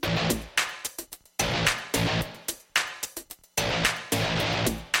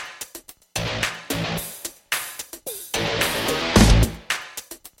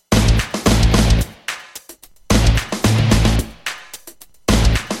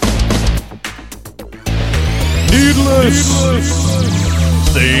Needless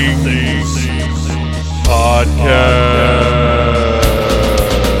Things Podcast.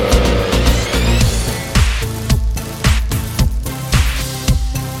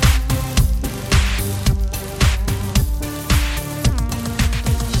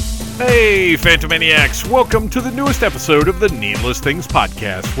 Hey, Phantomaniacs! Welcome to the newest episode of the Needless Things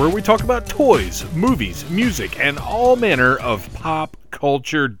Podcast, where we talk about toys, movies, music, and all manner of pop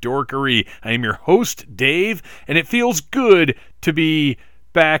culture dorkery. I am your host, Dave, and it feels good to be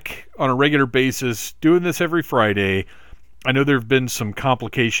back on a regular basis, doing this every Friday. I know there have been some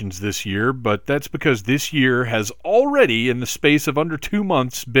complications this year, but that's because this year has already, in the space of under 2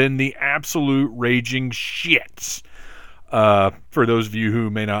 months, been the absolute raging shits. For those of you who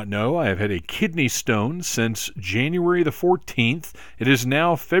may not know, I have had a kidney stone since January the 14th. It is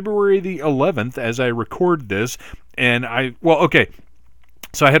now February the 11th as I record this, and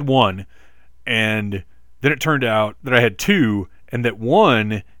so I had one, and then it turned out that I had two, and that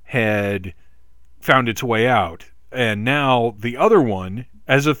one had found its way out. And now the other one,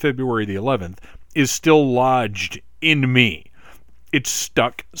 as of February the 11th, is still lodged in me. It's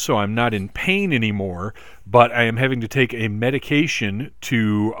stuck, so I'm not in pain anymore, but I am having to take a medication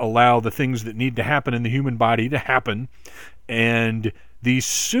to allow the things that need to happen in the human body to happen. And the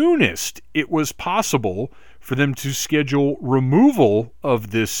soonest it was possible for them to schedule removal of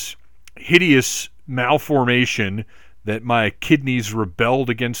this hideous malformation that my kidneys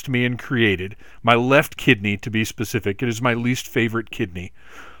rebelled against me and created, my left kidney to be specific, it is my least favorite kidney,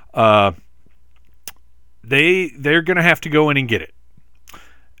 they're going to have to go in and get it.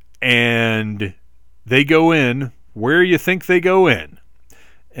 And they go in where you think they go in.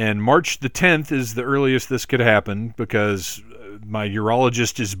 And March the 10th is the earliest this could happen because my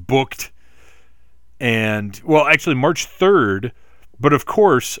urologist is booked. And, well, actually March 3rd. But, of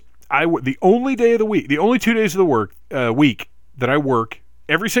course, the only day of the week, the only 2 days of the week that I work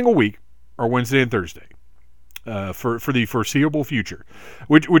every single week are Wednesday and Thursday. For the foreseeable future.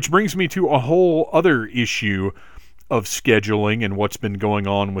 Which brings me to a whole other issue of scheduling and what's been going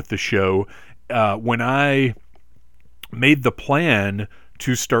on with the show. When I made the plan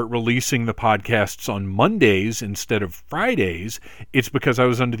to start releasing the podcasts on Mondays instead of Fridays, it's because I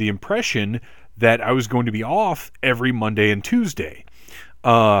was under the impression that I was going to be off every Monday and Tuesday.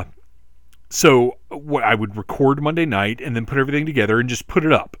 So I would record Monday night and then put everything together and just put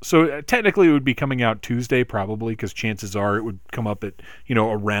it up. So technically it would be coming out Tuesday probably, because chances are it would come up at,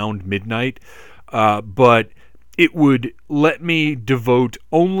 around midnight. But it would let me devote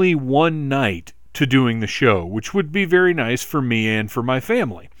only one night to doing the show, which would be very nice for me and for my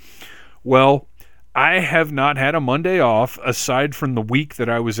family. Well, I have not had a Monday off aside from the week that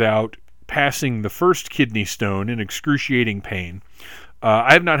I was out passing the first kidney stone in excruciating pain.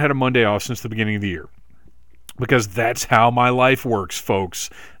 I have not had a Monday off since the beginning of the year, because that's how my life works, folks.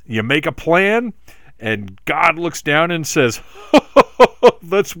 You make a plan, and God looks down and says,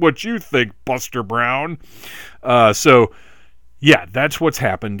 "That's what you think, Buster Brown." So, yeah, that's what's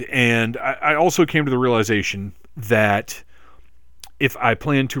happened. And I also came to the realization that if I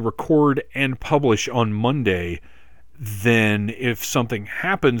plan to record and publish on Monday, then if something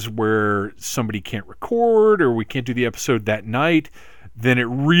happens where somebody can't record or we can't do the episode that night, then it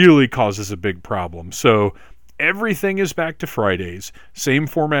really causes a big problem. So everything is back to Fridays, same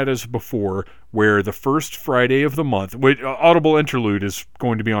format as before, where the first Friday of the month, Audible Interlude is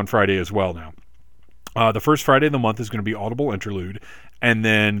going to be on Friday as well now. The first Friday of the month is going to be Audible Interlude, and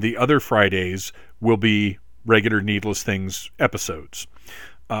then the other Fridays will be regular Needless Things episodes.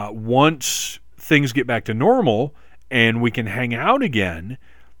 Once things get back to normal and we can hang out again,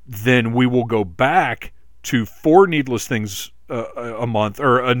 then we will go back to 4 Needless Things a month,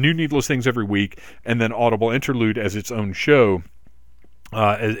 or a new Needless Things every week, and then Audible Interlude as its own show,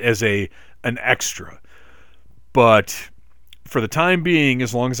 as an extra. But for the time being,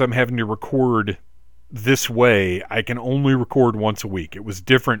 as long as I'm having to record this way, I can only record once a week. It was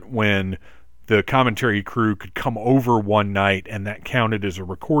different when the commentary crew could come over one night, and that counted as a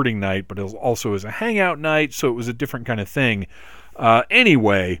recording night, but it was also as a hangout night, so it was a different kind of thing.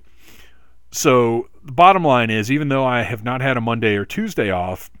 Anyway, so the bottom line is, even though I have not had a Monday or Tuesday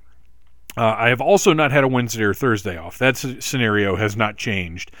off, I have also not had a Wednesday or Thursday off. That scenario has not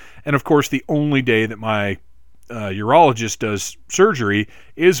changed. And of course, the only day that my urologist does surgery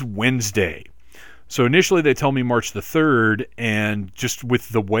is Wednesday. So initially they tell me March the 3rd, and just with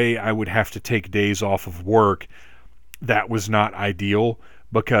the way I would have to take days off of work, that was not ideal,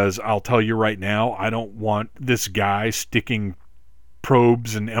 because I'll tell you right now, I don't want this guy sticking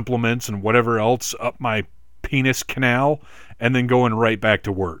probes and implements and whatever else up my penis canal and then going right back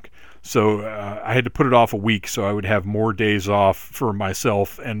to work. So I had to put it off a week so I would have more days off for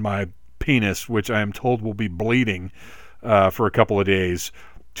myself and my penis, which I am told will be bleeding for a couple of days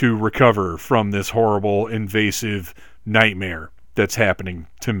to recover from this horrible, invasive nightmare that's happening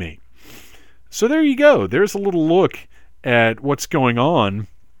to me. So there you go. There's a little look at what's going on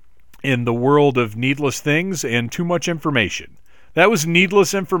in the world of needless things and too much information. That was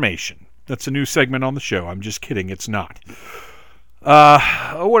Needless Information. That's a new segment on the show. I'm just kidding. It's not.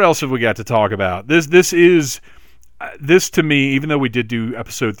 What else have we got to talk about? This to me, even though we did do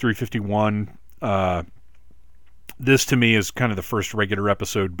episode 351, this to me is kind of the first regular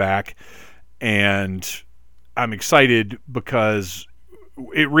episode back, and I'm excited because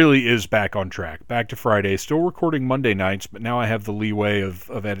it really is back on track. Back to Friday. Still recording Monday nights, but now I have the leeway of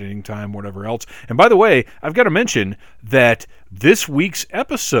editing time, whatever else. And by the way, I've got to mention that this week's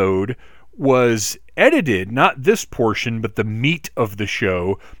episode was edited, not this portion, but the meat of the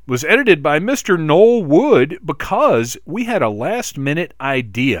show, was edited by Mr. Noel Wood because we had a last-minute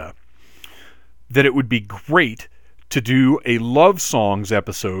idea that it would be great to do a love songs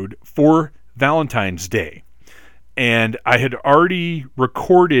episode for Valentine's Day. And I had already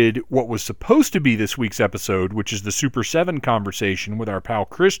recorded what was supposed to be this week's episode, which is the Super 7 conversation with our pal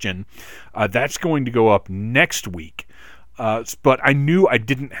Christian. That's going to go up next week. But I knew I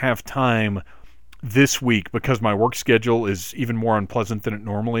didn't have time this week because my work schedule is even more unpleasant than it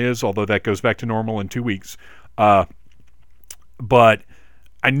normally is, although that goes back to normal in 2 weeks. But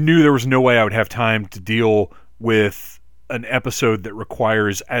I knew there was no way I would have time to deal with an episode that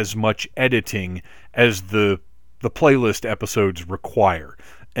requires as much editing as the playlist episodes require.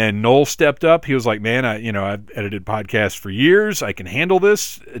 And Noel stepped up. He was like, man, I've edited podcasts for years. I can handle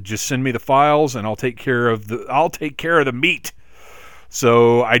this. Just send me the files and I'll take care of the meat.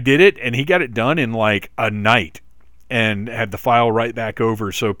 So I did it, and he got it done in like a night and had the file right back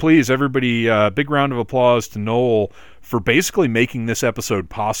over. So please, everybody, big round of applause to Noel for basically making this episode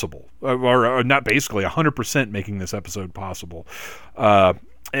possible. Or not basically, 100% making this episode possible.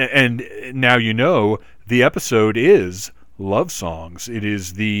 And now you know the episode is Love Songs. It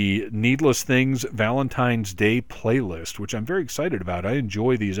is the Needless Things Valentine's Day playlist, which I'm very excited about. I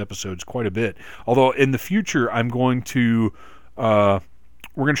enjoy these episodes quite a bit. Although in the future, I'm going to... we're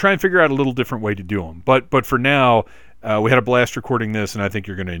going to try and figure out a little different way to do them. But for now, we had a blast recording this, and I think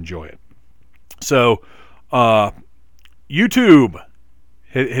you're going to enjoy it. So, YouTube.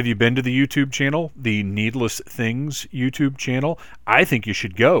 Have you been to the YouTube channel, the Needless Things YouTube channel? I think you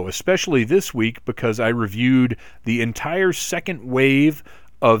should go, especially this week because I reviewed the entire second wave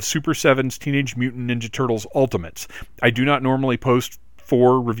of Super 7's Teenage Mutant Ninja Turtles Ultimates. I do not normally post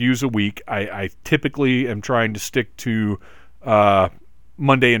 4 reviews a week. I typically am trying to stick to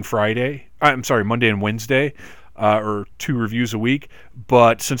Monday and Wednesday, or 2 reviews a week.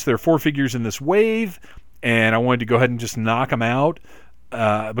 But since there are 4 figures in this wave, and I wanted to go ahead and just knock them out,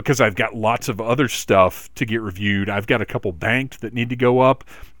 because I've got lots of other stuff to get reviewed. I've got a couple banked that need to go up.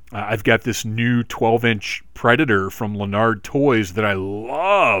 I've got this new 12-inch Predator from Leonard Toys that I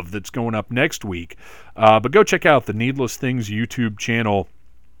love that's going up next week. But go check out the Needless Things YouTube channel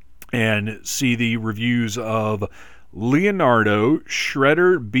and see the reviews of Leonardo,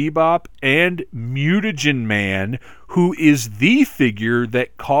 Shredder, Bebop, and Mutagen Man, who is the figure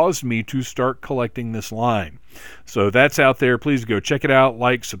that caused me to start collecting this line. So that's out there. Please go check it out.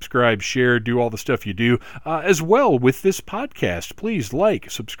 Like, subscribe, share, do all the stuff you do. As well with this podcast, please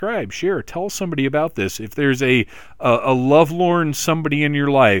like, subscribe, share, tell somebody about this. If there's a lovelorn somebody in your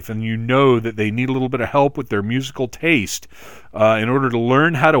life and you know that they need a little bit of help with their musical taste in order to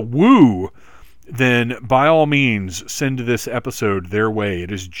learn how to woo, then by all means, send this episode their way.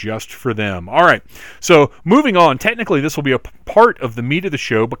 It is just for them. All right, so moving on. Technically, this will be a part of the meat of the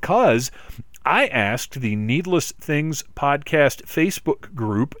show because I asked the Needless Things Podcast Facebook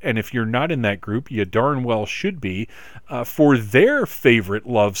group, and if you're not in that group, you darn well should be, for their favorite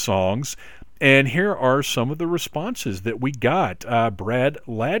love songs. And here are some of the responses that we got. Brad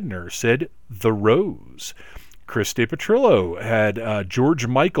Ladner said, The Rose. Chris DePetrillo had George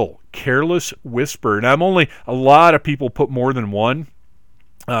Michael, Careless Whisper. Now, a lot of people put more than one,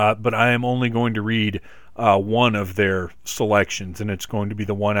 but I am only going to read one of their selections, and it's going to be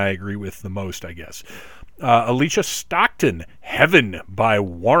the one I agree with the most, I guess. Alicia Stockton, Heaven by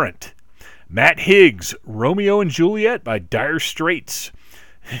Warrant. Matt Higgs, Romeo and Juliet by Dire Straits.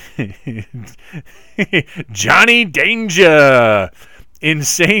 Johnny Danger,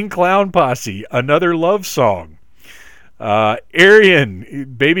 Insane Clown Posse, Another Love Song.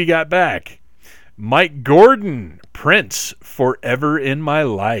 Arian, Baby Got Back. Mike Gordon, Prince, Forever in My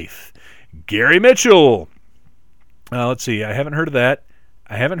Life. Gary Mitchell. Let's see, I haven't heard of that.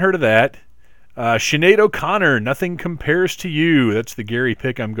 I haven't heard of that. Sinead O'Connor, Nothing Compares to You. That's the Gary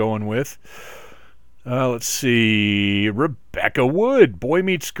pick I'm going with. Let's see. Rebecca Wood, Boy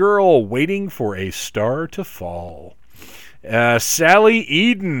Meets Girl, Waiting for a Star to Fall. Sally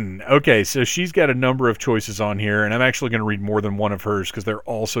Eden. Okay, so she's got a number of choices on here, and I'm actually going to read more than one of hers because they're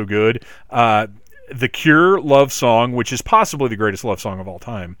all so good. The Cure love song, which is possibly the greatest love song of all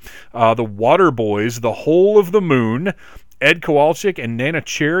time. The Waterboys, The Hole of the Moon. Ed Kowalczyk and Nana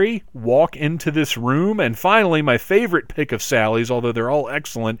Cherry, Walk Into This Room. And finally, my favorite pick of Sally's, although they're all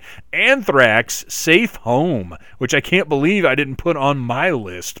excellent, Anthrax, Safe Home, which I can't believe I didn't put on my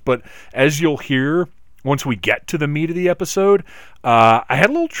list. But as you'll hear once we get to the meat of the episode, I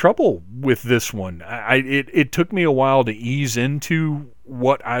had a little trouble with this one. It took me a while to ease into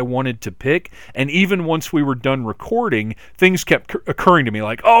what I wanted to pick, and even once we were done recording, things kept occurring to me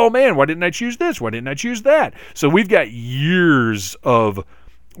like, oh man, why didn't I choose this? Why didn't I choose that? So we've got years of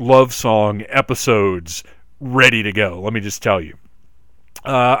love song episodes ready to go, let me just tell you.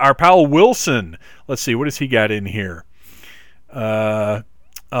 Our pal Wilson, let's see, what has he got in here? I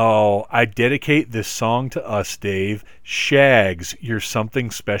dedicate this song to us, Dave. Shags, You're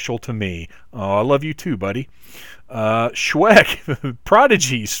Something Special to Me. Oh, I love you too, buddy. Schweck,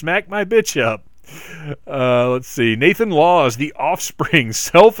 Prodigy, Smack My Bitch Up. Let's see. Nathan Laws, The Offspring,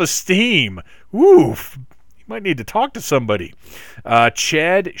 Self-Esteem. Oof. You might need to talk to somebody.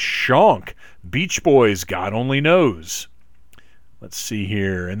 Chad Shonk, Beach Boys, God Only Knows. Let's see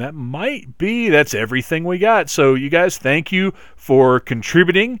here. And that's everything we got. So you guys, thank you for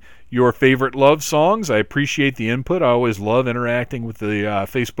contributing your favorite love songs. I appreciate the input. I always love interacting with the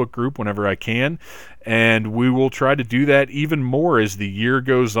Facebook group whenever I can. And we will try to do that even more as the year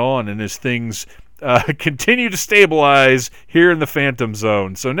goes on and as things continue to stabilize here in the Phantom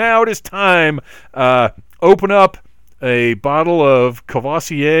Zone. So now it is time. Open up a bottle of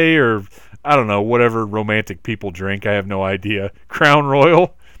Cavassier or I don't know, whatever romantic people drink. I have no idea. Crown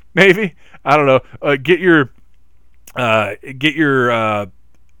Royal, maybe? I don't know. Get your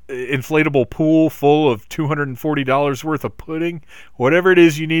inflatable pool full of $240 worth of pudding. Whatever it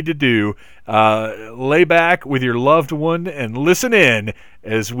is you need to do, lay back with your loved one and listen in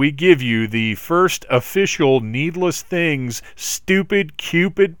as we give you the first official Needless Things Stupid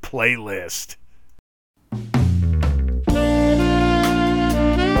Cupid playlist.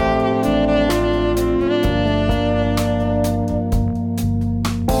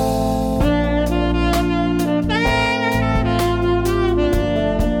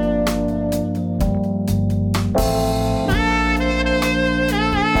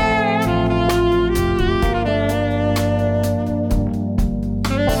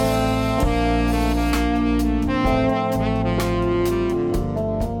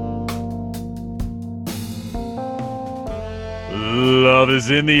 Love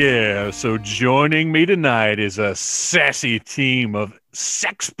is in the air, so joining me tonight is a sassy team of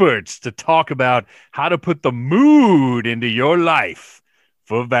sexperts to talk about how to put the mood into your life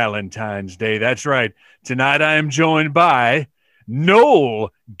for Valentine's Day. That's right. Tonight I am joined by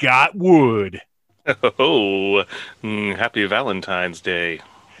Noel Gotwood. Oh, happy Valentine's Day.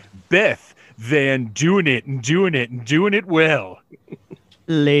 Beth Van doing it well.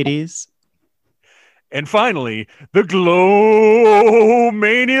 Ladies. And finally, the Glowmania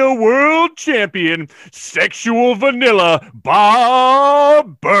World Champion, Sexual Vanilla,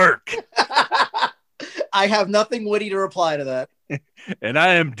 Bob Burke. I have nothing witty to reply to that. And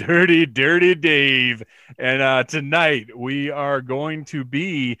I am Dirty Dave. And tonight we are going to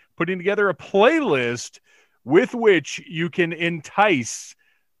be putting together a playlist with which you can entice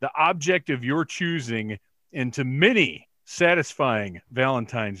the object of your choosing into many satisfying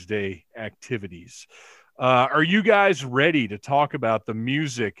Valentine's Day activities. Are you guys ready to talk about the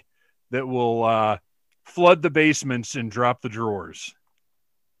music that will flood the basements and drop the drawers?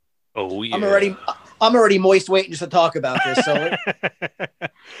 Oh yeah. I'm already moist waiting just to talk about this. So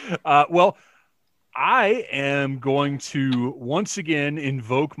well, I am going to once again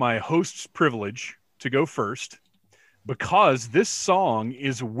invoke my host's privilege to go first, because this song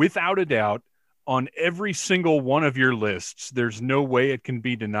is without a doubt on every single one of your lists. There's no way it can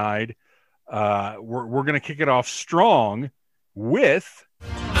be denied. We're going to kick it off strong with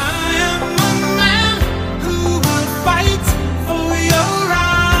I am a man who will fight for your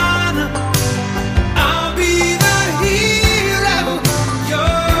honor. I'll be the hero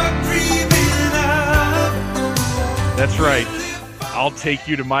you're dreaming of. That's right. I'll take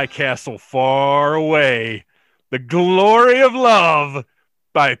you to my castle far away. The Glory of Love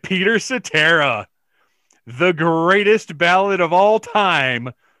by Peter Cetera. The greatest ballad of all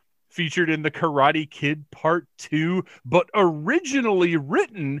time featured in the Karate Kid Part 2, but originally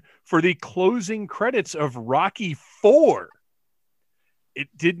written for the closing credits of Rocky 4. It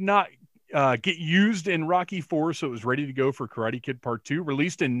did not get used in Rocky 4, so it was ready to go for Karate Kid Part 2,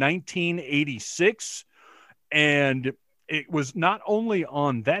 released in 1986. And it was not only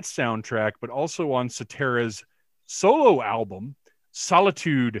on that soundtrack, but also on Cetera's solo album,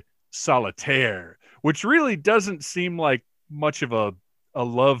 Solitude Solitaire, which really doesn't seem like much of a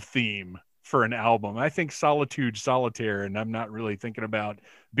love theme for an album. I think Solitude Solitaire, and I'm not really thinking about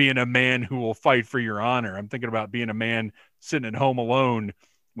being a man who will fight for your honor. I'm thinking about being a man sitting at home alone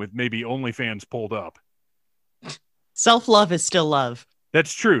with maybe OnlyFans pulled up. Self-love is still love.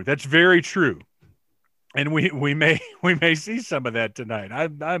 That's true. That's very true. And we may see some of that tonight.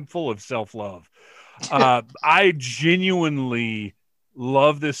 I'm full of self-love. I genuinely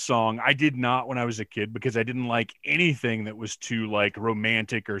love this song. I did not when I was a kid because I didn't like anything that was too like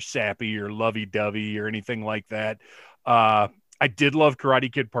romantic or sappy or lovey-dovey or anything like that. I did love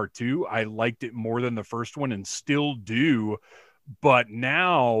Karate Kid Part 2. I liked it more than the first one and still do. But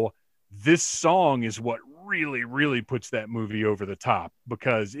now this song is what really, really puts that movie over the top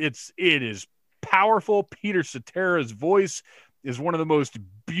because it is powerful. Peter Cetera's voice is one of the most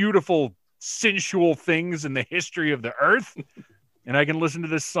beautiful, sensual things in the history of the earth. And I can listen to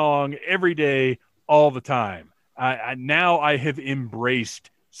this song every day, all the time. Now I have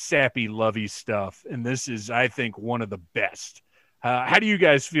embraced sappy, lovey stuff. And this is, I think, one of the best. How do you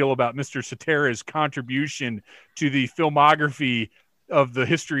guys feel about Mr. Cetera's contribution to the filmography of the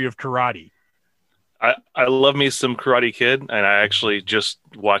history of karate? I love me some Karate Kid, and I actually just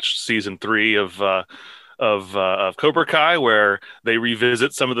watched season 3 of Cobra Kai, where they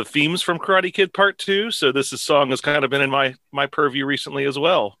revisit some of the themes from Karate Kid Part 2. So song has kind of been in my purview recently as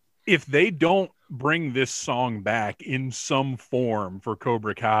well. If they don't bring this song back in some form for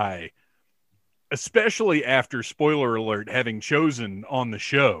Cobra Kai, especially after, spoiler alert, having Chosen on the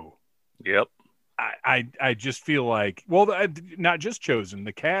show. Yep. I just feel like, well, not just Chosen,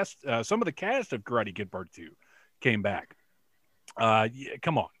 the cast, some of the cast of Karate Kid Part 2 came back.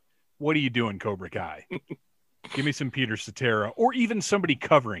 Come on. What are you doing, Cobra Kai? Give me some Peter Cetera or even somebody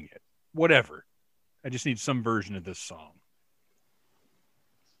covering it. Whatever. I just need some version of this song.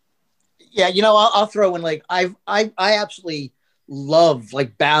 Yeah, I'll throw in like I absolutely love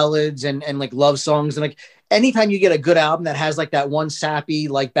like ballads and like love songs, and like anytime you get a good album that has like that one sappy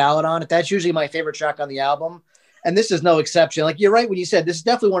like ballad on it, that's usually my favorite track on the album. And this is no exception. Like you're right when you said this is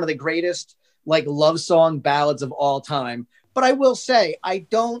definitely one of the greatest like love song ballads of all time. But I will say I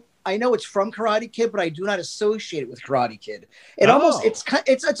know it's from Karate Kid, but I do not associate it with Karate Kid.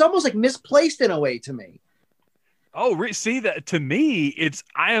 It's almost like misplaced in a way to me. Oh, see that to me, it's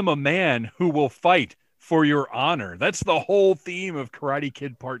I am a man who will fight for your honor. That's the whole theme of Karate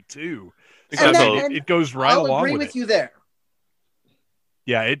Kid Part 2. It goes right along with it. I'll agree with you there.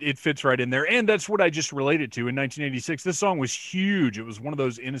 Yeah, it fits right in there. And that's what I just related to in 1986. This song was huge. It was one of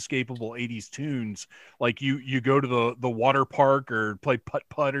those inescapable 80s tunes. Like you go to the water park or play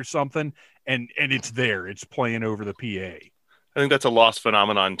putt-putt or something, and it's there. It's playing over the PA. I think that's a lost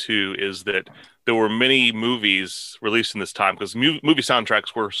phenomenon, too, is that there were many movies released in this time because movie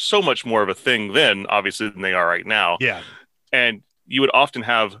soundtracks were so much more of a thing then, obviously, than they are right now. Yeah. And you would often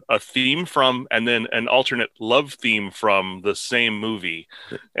have a theme from and then an alternate love theme from the same movie.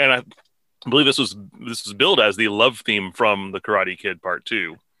 And I believe this was billed as the love theme from the Karate Kid Part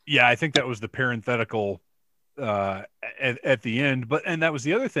 2. Yeah, I think that was the parenthetical at the end. And that was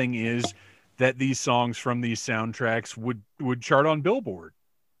the other thing is that these songs from these soundtracks would chart on Billboard.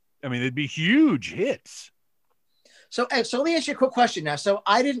 I mean, they'd be huge hits. So let me ask you a quick question now. So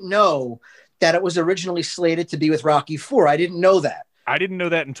I didn't know that it was originally slated to be with Rocky IV. I didn't know that. I didn't know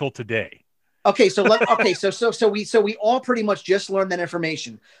that until today. Okay, so we all pretty much just learned that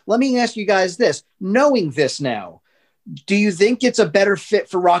information. Let me ask you guys this: knowing this now, do you think it's a better fit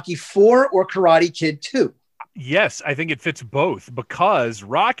for Rocky IV or Karate Kid 2? Yes, I think it fits both because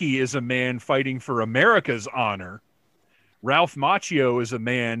Rocky is a man fighting for America's honor. Ralph Macchio is a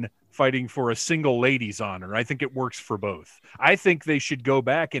man fighting for a single lady's honor. I think it works for both. I think they should go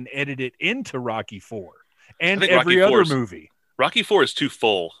back and edit it into Rocky IV and every other movie. Rocky IV is too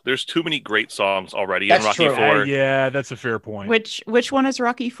full. There's too many great songs already in Rocky IV. Yeah, that's a fair point. Which one is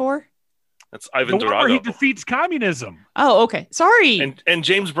Rocky IV? That's Ivan the Drago. one where he defeats communism. Oh, okay. Sorry. And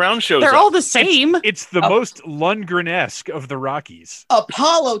James Brown shows They're up. all the same. It's the most Lundgren-esque of the Rockies.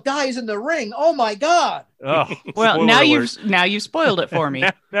 Apollo dies in the ring. Oh my God. Oh, well, now you've spoiled it for me.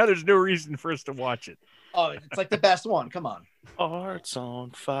 Now there's no reason for us to watch it. Oh, it's like the best one. Come on. Hearts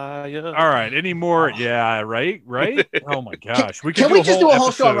on fire. All right. Any more? Yeah. Right. Oh my gosh. We could Can we just do a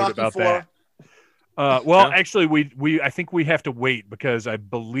whole show on Rocky about IV? that. Actually, I think we have to wait because I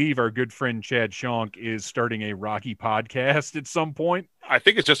believe our good friend Chad Shonk is starting a Rocky podcast at some point. I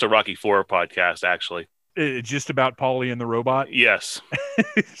think it's just a Rocky IV podcast, actually. It's just about Paulie and the robot. Yes.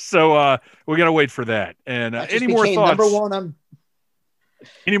 So we're gonna wait for that. And any more thoughts? Number one.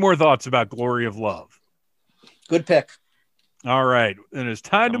 Any more thoughts about Glory of Love? Good pick. All right, and it's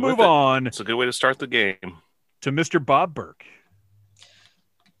time to move on. It's a good way to start the game. To Mr. Bob Burke.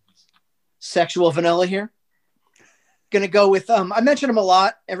 Sexual vanilla here. Gonna go with I mention him a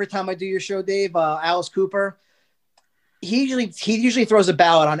lot every time I do your show, Dave. Alice Cooper. He usually throws a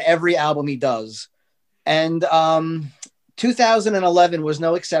ballad on every album he does, and 2011 was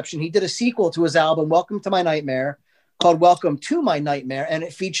no exception. He did a sequel to his album Welcome to My Nightmare called Welcome to My Nightmare, and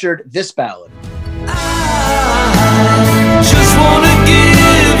it featured this ballad. I just want to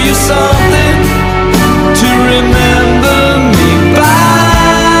give you something to remember me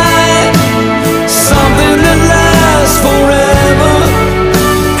by, something that lasts forever,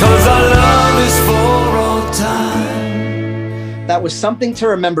 'cause our love is for all time. That was Something to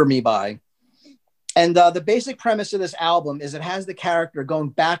Remember Me By. And the basic premise of this album is it has the character going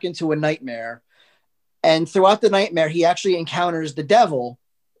back into a nightmare, and throughout the nightmare he actually encounters the devil,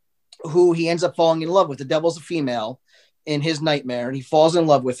 who he ends up falling in love with. The devil's a female in his nightmare, and he falls in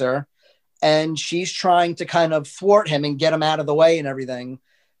love with her, and she's trying to kind of thwart him and get him out of the way and everything.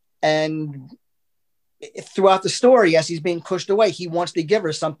 And throughout the story, as he's being pushed away, he wants to give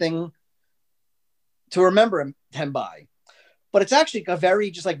her something to remember him by. But it's actually a very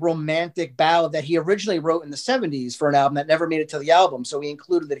just like romantic ballad that he originally wrote in the 70s for an album that never made it to the album. So he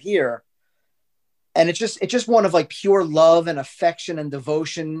included it here. And it's just one of like pure love and affection and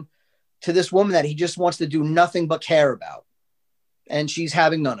devotion to this woman that he just wants to do nothing but care about. And she's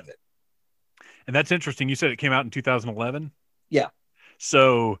having none of it. And that's interesting. You said it came out in 2011? Yeah.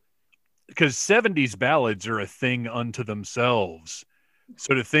 So, because 70s ballads are a thing unto themselves.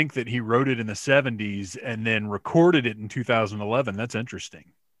 So to think that he wrote it in the 70s and then recorded it in 2011, that's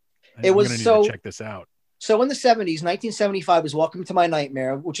interesting. I'm going to need to check this out. So in the 70s, 1975 was Welcome to My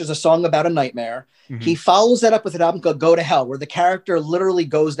Nightmare, which is a song about a nightmare. Mm-hmm. He follows that up with an album called Go to Hell, where the character literally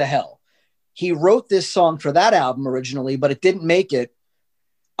goes to hell. He wrote this song for that album originally, but it didn't make it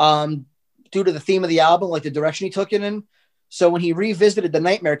due to the theme of the album, like the direction he took it in. So when he revisited the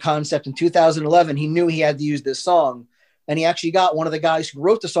nightmare concept in 2011, he knew he had to use this song. And he actually got one of the guys who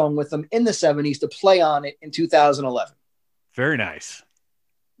wrote the song with him in the 70s to play on it in 2011. Very nice.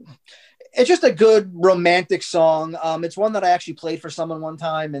 It's just a good romantic song. It's one that I actually played for someone one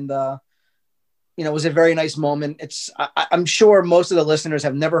time, and it was a very nice moment. I'm sure most of the listeners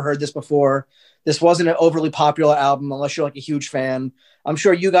have never heard this before. This wasn't an overly popular album unless you're like a huge fan. I'm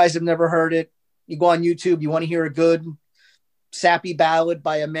sure you guys have never heard it. You go on YouTube, you want to hear a good sappy ballad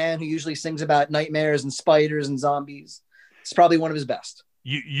by a man who usually sings about nightmares and spiders and zombies. It's probably one of his best.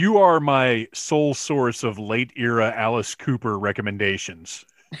 You are my sole source of late era Alice Cooper recommendations.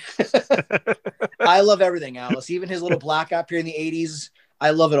 I love everything, Alice. Even his little blackout period in the 80s. I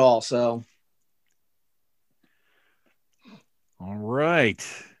love it all. So, all right.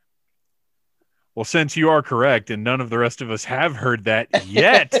 Well, since you are correct, and none of the rest of us have heard that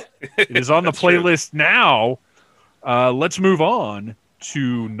yet, it is on the playlist now. Let's move on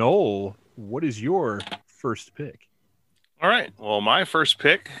to Noel. What is your first pick? All right. Well, my first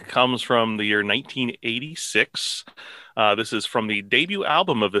pick comes from the year 1986. This is from the debut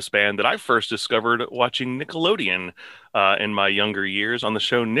album of this band that I first discovered watching Nickelodeon in my younger years on the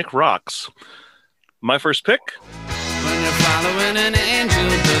show Nick Rocks. My first pick. When you're following an angel,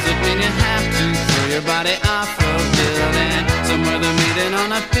 does it mean you have to throw your body off a building? Somewhere they're meeting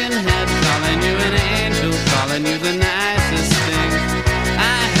on a pinhead, calling you an angel, calling you the nicest thing.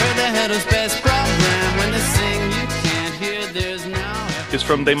 I heard the Headers Best program when they sing you can't hear, there's no... It's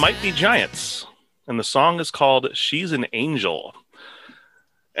from They Might Be Giants, and the song is called She's an Angel.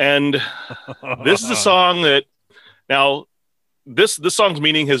 And this is a song that, now, this song's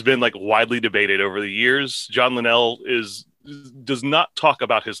meaning has been like widely debated over the years. John Linnell does not talk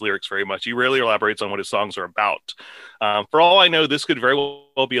about his lyrics very much. He rarely elaborates on what his songs are about. For all I know, this could very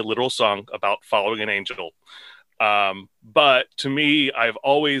well be a literal song about following an angel. But to me, I've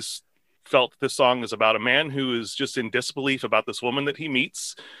always felt this song is about a man who is just in disbelief about this woman that he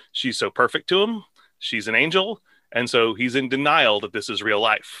meets. She's so perfect to him. She's an angel. And so he's in denial that this is real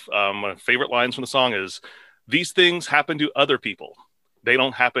life. One of my favorite lines from the song is, "These things happen to other people. They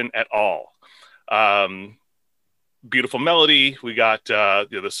don't happen at all." beautiful melody. We got the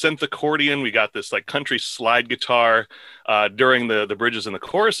synth accordion. We got this like country slide guitar during the bridges and the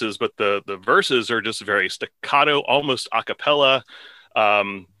choruses, but the verses are just very staccato, almost a cappella.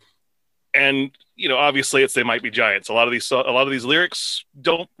 And obviously it's They Might Be Giants. A lot of these lyrics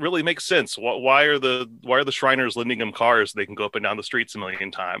don't really make sense. Why are the Shriners lending them cars? They can go up and down the streets a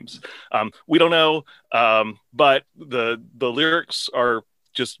million times. We don't know. But the lyrics are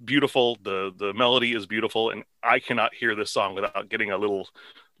just beautiful. The melody is beautiful, and I cannot hear this song without getting a little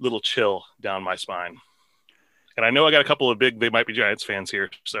chill down my spine. And I know I got a couple of big They Might Be Giants fans here,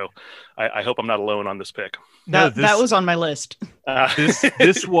 so I hope I'm not alone on this pick. That was on my list.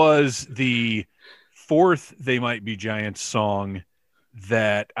 This was the fourth They Might Be Giants song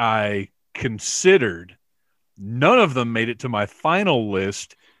that I considered. None of them made it to my final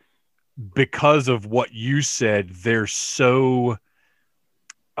list because of what you said. They're so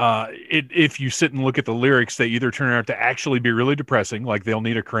if you sit and look at the lyrics, they either turn out to actually be really depressing, like They'll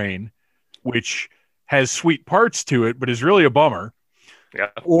Need a Crane, which has sweet parts to it, but is really a bummer. Yeah.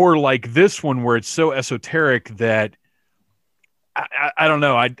 Or like this one where it's so esoteric that I don't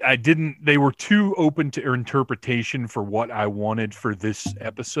know. I didn't, they were too open to interpretation for what I wanted for this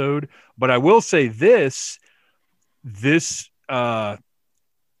episode. But I will say this, it's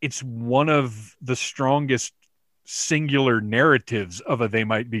one of the strongest singular narratives of a They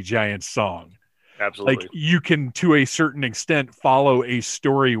Might Be Giants song. Absolutely. Like you can, to a certain extent, follow a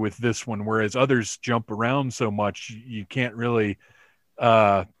story with this one, whereas others jump around so much you can't really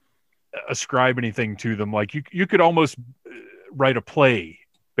ascribe anything to them. Like you could almost write a play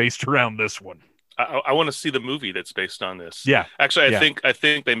based around this one. I want to see the movie that's based on this. Yeah, actually, I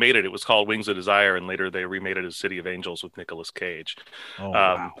think they made it. It was called Wings of Desire, and later they remade it as City of Angels with Nicolas Cage. Oh,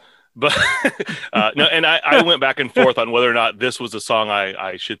 wow. But no, and I went back and forth on whether or not this was a song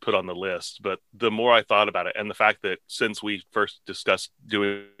I should put on the list. But the more I thought about it, and the fact that since we first discussed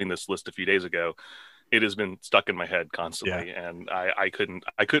doing this list a few days ago, it has been stuck in my head constantly, and I couldn't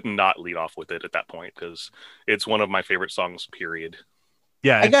not lead off with it at that point because it's one of my favorite songs. Period.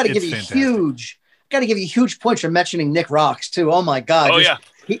 Yeah, I got to give you huge points for mentioning Nick Rocks too. Oh my God!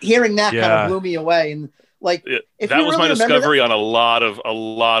 Hearing that kind of blew me away, and like that was my discovery on a lot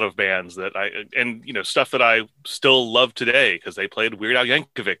of bands that stuff that I still love today because they played Weird Al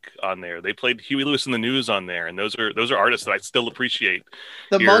Yankovic on there. They played Huey Lewis and the News on there, and those are artists that I still appreciate.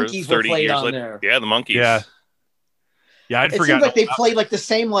 The Monkees were played on there. Yeah, the Monkees. Yeah, I'd forgotten. It seemed like they played like the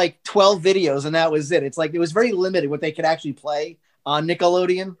same 12 videos, and that was it. It's like it was very limited what they could actually play on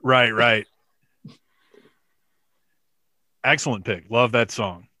Nickelodeon. Right. Excellent pick. Love that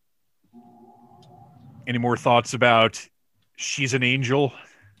song. Any more thoughts about She's an Angel?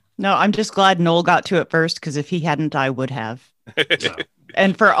 No, I'm just glad Noel got to it first because if he hadn't, I would have.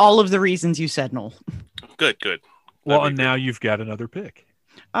 And for all of the reasons you said, Noel. Good. Well, and now you've got another pick.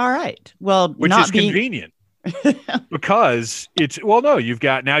 All right. Well, which is convenient because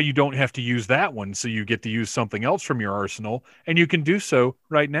now you don't have to use that one. So you get to use something else from your arsenal, and you can do so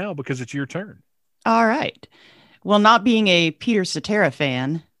right now because it's your turn. All right. Well, not being a Peter Cetera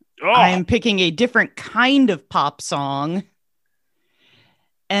fan, I'm picking a different kind of pop song.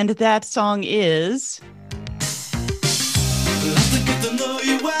 And that song is...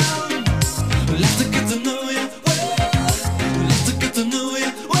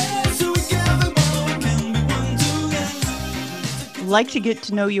 Like to Get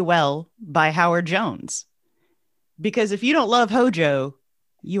to Know You Well by Howard Jones. Because if you don't love Hojo,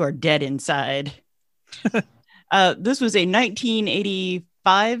 you are dead inside. This was a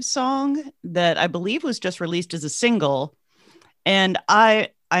 1985 song that I believe was just released as a single. And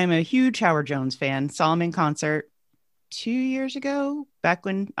I'm a huge Howard Jones fan. Saw him in concert 2 years ago, back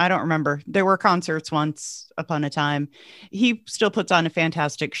when, I don't remember. There were concerts once upon a time. He still puts on a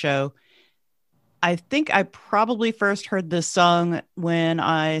fantastic show. I think I probably first heard this song when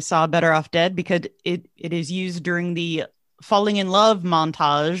I saw Better Off Dead because it is used during the falling in love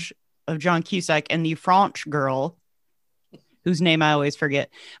montage of John Cusack and the French girl, whose name I always forget.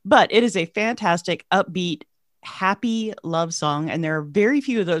 But it is a fantastic, upbeat, happy love song, and there are very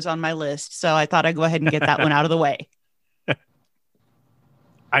few of those on my list, so I thought I'd go ahead and get that one out of the way.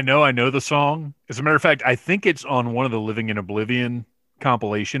 I know the song. As a matter of fact, I think it's on one of the Living in Oblivion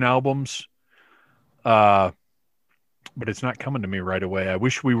compilation albums. But it's not coming to me right away. I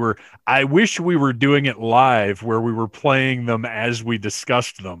wish we were doing it live where we were playing them as we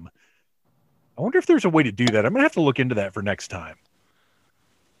discussed them. I wonder if there's a way to do that. I'm gonna have to look into that for next time.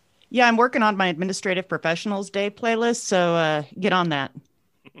 Yeah, I'm working on my Administrative Professionals Day playlist, so get on that.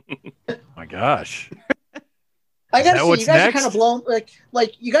 My gosh. I gotta say, you guys are kind of blown, like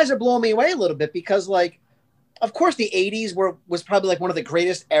you guys are blowing me away a little bit because, like, of course, the 80s was probably like one of the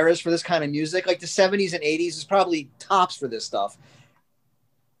greatest eras for this kind of music. Like the 70s and 80s is probably tops for this stuff.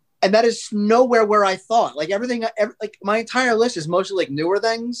 And that is nowhere where I thought. Like like my entire list is mostly like newer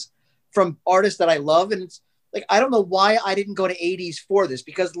things from artists that I love. And it's like, I don't know why I didn't go to 80s for this,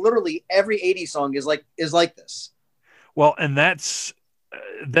 because literally every 80s song is like this. Well, and that's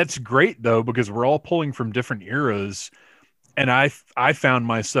great though, because we're all pulling from different eras. And I found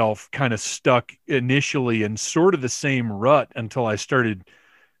myself kind of stuck initially in sort of the same rut until I started.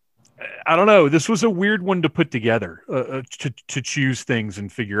 I don't know. This was a weird one to put together, to choose things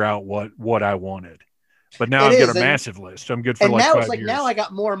and figure out what I wanted. But now I've got a massive list. I'm good for like 5 years. And now it's like, now I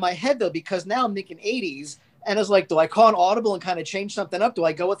got more in my head though, because now I'm thinking 80s, and it's like, do I call an audible and kind of change something up? Do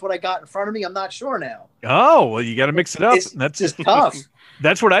I go with what I got in front of me? I'm not sure now. Oh, well, you got to mix it up. That's just tough.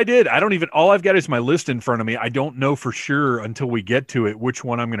 That's what I did. All I've got is my list in front of me. I don't know for sure until we get to it which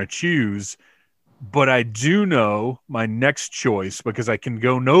one I'm going to choose, but I do know my next choice because I can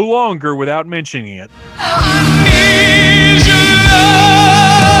go no longer without mentioning it.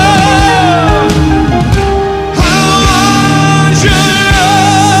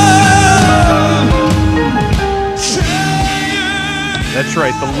 That's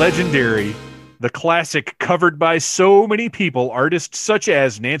right, the legendary, the classic, covered by so many people, artists such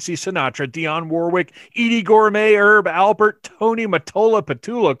as Nancy Sinatra, Dionne Warwick, Edie Gourmet, Herb Alpert, Tony Mottola,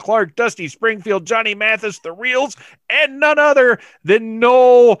 Petula Clark, Dusty Springfield, Johnny Mathis, The Reels, and none other than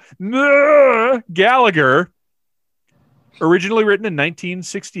Noel Gallagher. Originally written in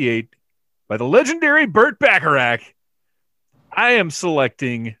 1968 by the legendary Burt Bacharach, I am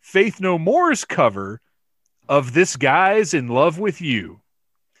selecting Faith No More's cover of This Guy's in Love with You.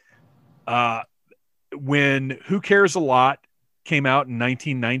 When Who Cares a Lot came out in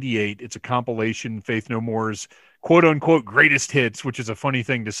 1998, it's a compilation, Faith No More's quote unquote greatest hits, which is a funny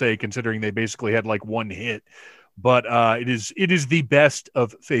thing to say considering they basically had like one hit, but it is the best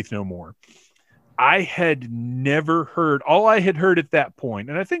of Faith No More. I had never heard, all I had heard at that point,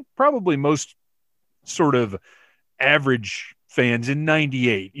 and I think probably most sort of average fans in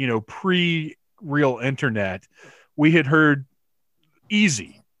 98, pre real internet, we had heard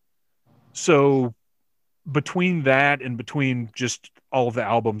Easy. So between that and between just all of the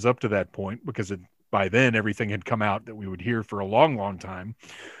albums up to that point, because by then everything had come out that we would hear for a long, long time,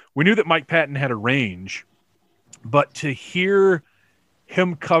 we knew that Mike Patton had a range. But to hear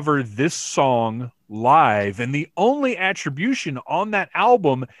him cover this song live, and the only attribution on that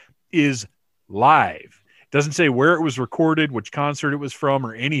album is live. It doesn't say where it was recorded, which concert it was from,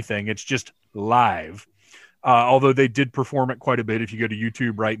 or anything. It's just live. Although they did perform it quite a bit. If you go to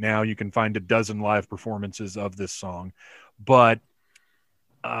YouTube right now, you can find a dozen live performances of this song. But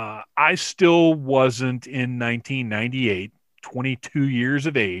I still wasn't in 1998, 22 years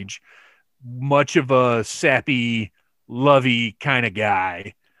of age, much of a sappy, lovey kind of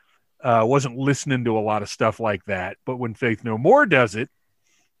guy. Wasn't listening to a lot of stuff like that. But when Faith No More does it,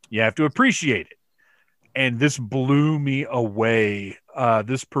 you have to appreciate it. And this blew me away.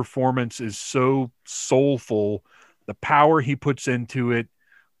 This performance is so soulful. The power he puts into it.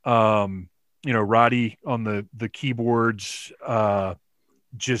 Roddy on the keyboards.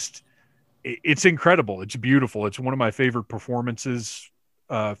 It's incredible. It's beautiful. It's one of my favorite performances,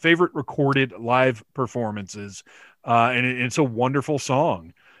 favorite recorded live performances. And it's a wonderful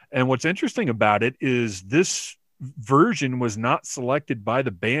song. And what's interesting about it is this version was not selected by the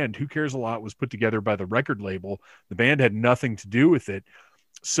band. Who Cares a Lot was put together by the record label. The band had nothing to do with it.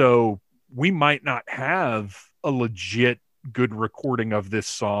 So we might not have a legit good recording of this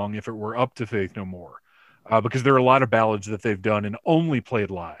song if it were up to Faith No More, because there are a lot of ballads that they've done and only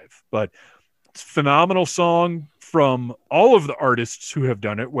played live. But it's a phenomenal song from all of the artists who have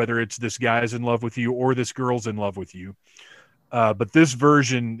done it, whether it's This Guy's in Love with You or This Girl's in Love with You. But this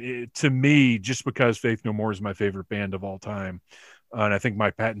version, to me, just because Faith No More is my favorite band of all time, and I think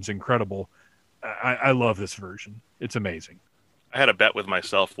Mike Patton's incredible, I love this version. It's amazing. I had a bet with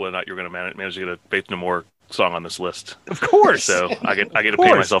myself whether or not you were going to manage to get a Faith No More song on this list. Of course. So I get to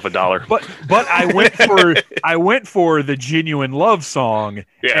pay myself $1. But I went for the genuine love song,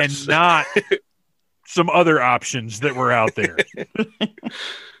 yes, and not some other options that were out there.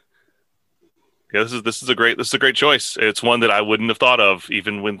 Yeah, this is a great choice. It's one that I wouldn't have thought of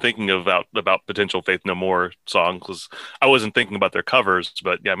even when thinking about potential Faith No More songs, because I wasn't thinking about their covers.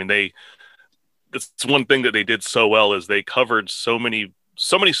 But yeah, I mean, that's one thing that they did so well is they covered so many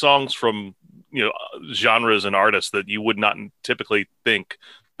songs from genres and artists that you would not typically think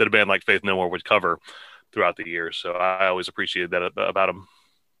that a band like Faith No More would cover throughout the years. So I always appreciated that about them.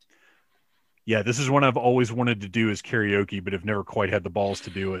 Yeah, this is one I've always wanted to do as karaoke, but have never quite had the balls to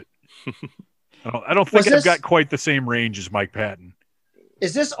do it. I don't think I've got quite the same range as Mike Patton.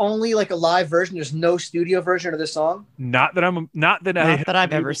 Is this only like a live version? There's no studio version of this song? Not that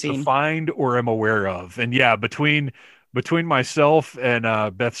I've ever seen, find or am aware of. And yeah, between myself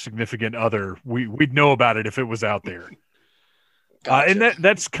and Beth's significant other, we'd know about it if it was out there. Gotcha. And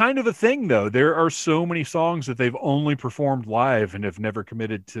that's kind of a thing, though. There are so many songs that they've only performed live and have never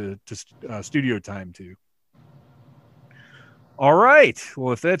committed to studio time to. All right.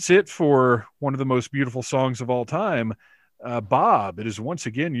 Well, if that's it for one of the most beautiful songs of all time, Bob, it is once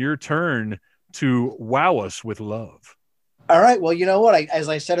again your turn to wow us with love. All right. Well, you know what? As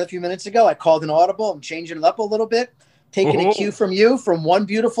I said a few minutes ago, I called an audible. I'm changing it up a little bit, taking a cue from you, from one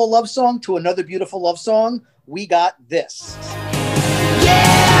beautiful love song to another beautiful love song. We got this.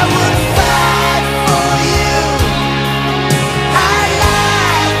 Yeah, we'll fight for you. I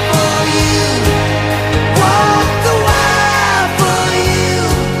lie for you. Walk the wild for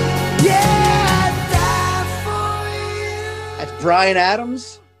you. Yeah, I die for you. That's Bryan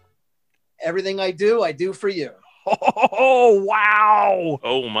Adams. Everything I do for you. Oh, wow.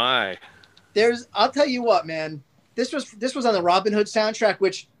 Oh, my. I'll tell you what, man. This was on the Robin Hood soundtrack,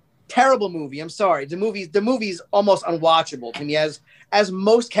 which terrible movie. I'm sorry. The movie's almost unwatchable to me, as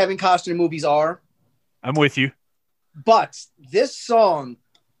most Kevin Costner movies are. I'm with you. But this song,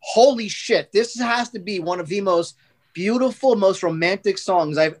 holy shit, this has to be one of the most beautiful, most romantic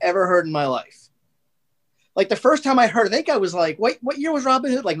songs I've ever heard in my life. Like the first time I heard it, I think I was like, wait, what year was Robin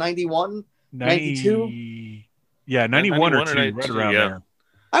Hood? Like 91? 92? Yeah, 91 or 2, right around there.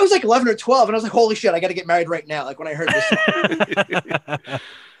 I was like 11 or 12, and I was like, holy shit, I got to get married right now. Like when I heard this song.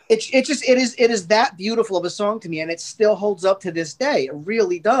 It is that beautiful of a song to me, and it still holds up to this day. It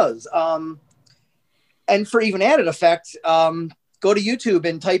really does. And for even added effect, go to YouTube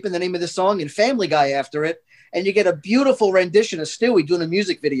and type in the name of the song and Family Guy after it, and you get a beautiful rendition of Stewie doing a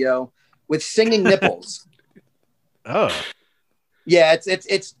music video with singing nipples. Oh, yeah,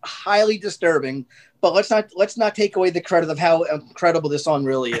 it's highly disturbing. But let's not take away the credit of how incredible this song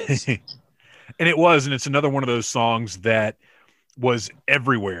really is. And it's another one of those songs that was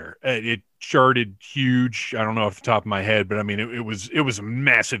everywhere. It charted huge. I don't know off the top of my head, but I mean, it was a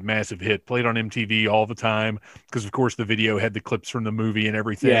massive, massive hit. Played on MTV all the time because, of course, the video had the clips from the movie and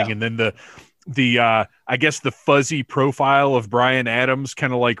everything. Yeah. And then the I guess the fuzzy profile of Bryan Adams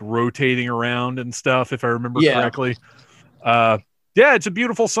kind of like rotating around and stuff, if I remember correctly. Yeah, it's a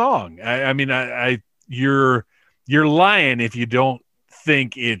beautiful song. I mean, you're lying if you don't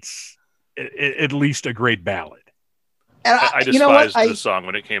think it's at least a great ballad. And I despised the song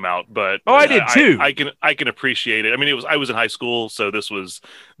when it came out, but I did too. I can appreciate it. I mean, I was in high school, so this was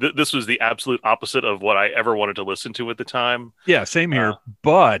the absolute opposite of what I ever wanted to listen to at the time. Yeah, same here.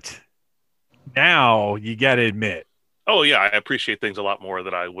 But now you got to admit. Oh yeah, I appreciate things a lot more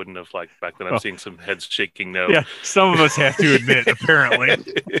that I wouldn't have liked back then. I'm seeing some heads shaking no. Yeah, some of us have to admit, apparently.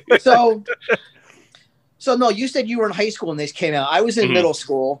 So no, you said you were in high school when this came out. I was in middle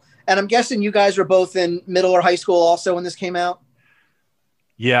school. And I'm guessing you guys were both in middle or high school also when this came out?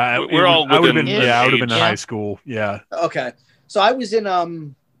 Yeah, I would have been in high school. Yeah. Okay. So I was in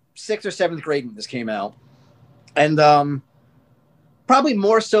 6th or 7th grade when this came out. And probably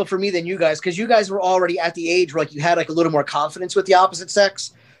more so for me than you guys, because you guys were already at the age where like you had like a little more confidence with the opposite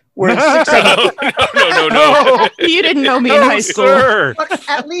sex. Whereas no. You didn't know me in high school. Sir. But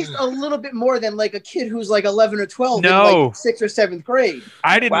at least a little bit more than like a kid who's like 11 or 12 no. in like 6th or 7th grade.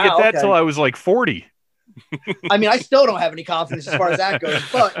 I didn't get that till I was like 40. I mean, I still don't have any confidence as far as that goes.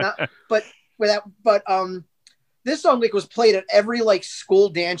 But this song like was played at every like school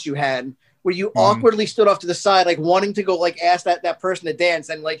dance you had, where you awkwardly stood off to the side, like wanting to go like ask that person to dance,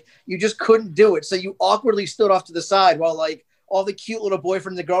 and like you just couldn't do it. So you awkwardly stood off to the side while like all the cute little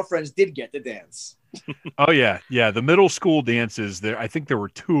boyfriends and girlfriends did get to dance. Oh yeah. Yeah. The middle school dances there. I think there were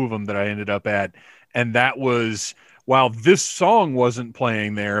 2 of them that I ended up at. And that was, while this song wasn't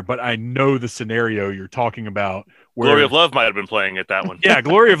playing there, but I know the scenario you're talking about. Where, Glory of Love might've been playing at that one. Yeah.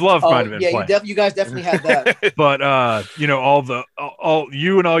 Glory of Love might've been playing. You guys definitely had that. But, all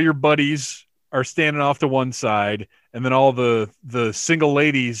you and all your buddies are standing off to one side, and then all the single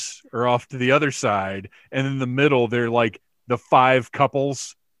ladies are off to the other side. And in the middle, they're like, the 5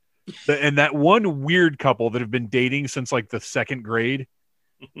 couples and that one weird couple that have been dating since like the 2nd grade.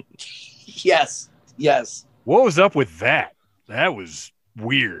 Yes. What was up with that? That was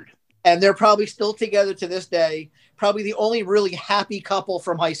weird. And they're probably still together to this day. Probably the only really happy couple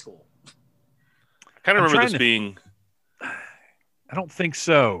from high school. I kind of remember this being. I don't think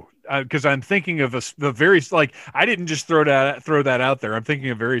so. Because I'm thinking of the very, like, I didn't just throw that out there. I'm thinking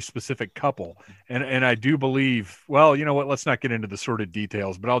of a very specific couple, and I do believe. Well, you know what? Let's not get into the sordid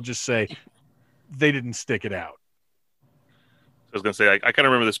details, but I'll just say they didn't stick it out. I was going to say, I kind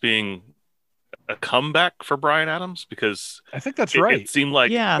of remember this being a comeback for Bryan Adams, because I think that's right. It seemed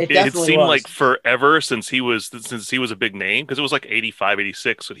like it seemed like forever since he was a big name, because it was like 85,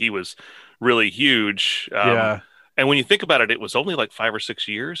 86 when he was really huge. And when you think about it, it was only like 5 or 6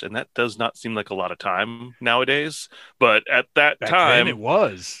 years, and that does not seem like a lot of time nowadays. But at that time, it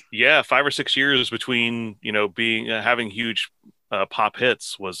was 5 or 6 years between being having huge pop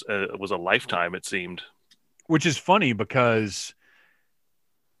hits was a lifetime, it seemed. Which is funny because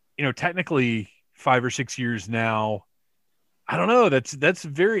technically 5 or 6 years now. I don't know. That's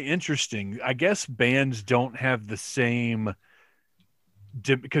very interesting. I guess bands don't have the same.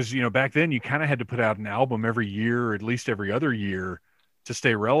 Because back then you kind of had to put out an album every year, or at least every other year, to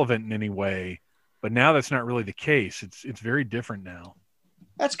stay relevant in any way. But now that's not really the case. It's very different now.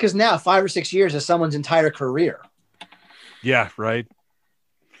 That's because now 5 or 6 years is someone's entire career. Yeah, right.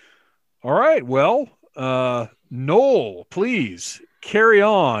 All right. Well, Noel, please carry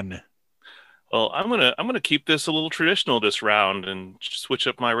on. Well, I'm gonna keep this a little traditional this round and switch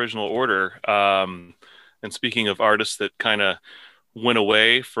up my original order. And speaking of artists that kind of went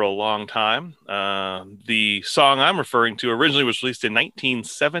away for a long time, the song I'm referring to originally was released in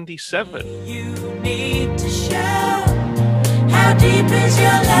 1977. You need to show how deep is your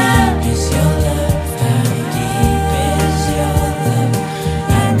love? Is your love? How deep is your love?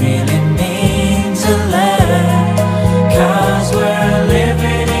 I really mean to learn, 'cause we're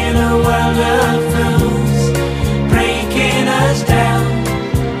living in a world of fools, breaking us down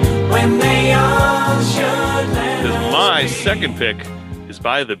when they all should let us. My second pick is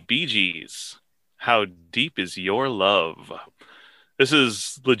by the Bee Gees. How Deep Is Your Love? This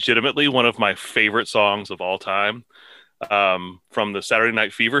is legitimately one of my favorite songs of all time. From the Saturday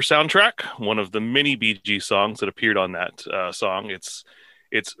Night Fever soundtrack, one of the many Bee Gees songs that appeared on that song. It's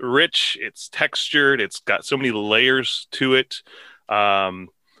rich, it's textured, it's got so many layers to it.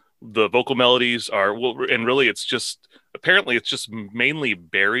 The vocal melodies are, and really it's just mainly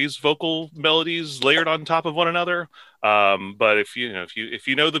Barry's vocal melodies layered on top of one another. But if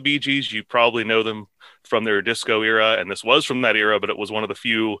you know the Bee Gees, you probably know them from their disco era, and this was from that era, but it was one of the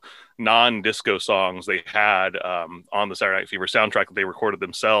few non-disco songs they had on the Saturday Night Fever soundtrack that they recorded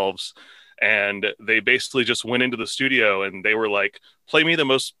themselves. And they basically just went into the studio and they were like, play me the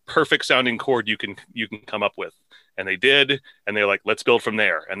most perfect sounding chord you can come up with. And they did, and they're like, let's build from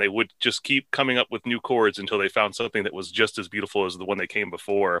there. And they would just keep coming up with new chords until they found something that was just as beautiful as the one they came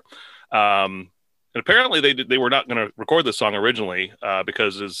before. And apparently they were not going to record this song originally,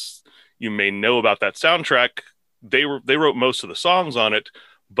 because, as you may know about that soundtrack, they wrote most of the songs on it,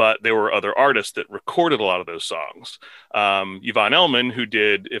 but there were other artists that recorded a lot of those songs. Yvonne Elliman, who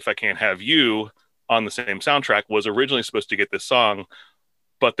did If I Can't Have You on the same soundtrack, was originally supposed to get this song,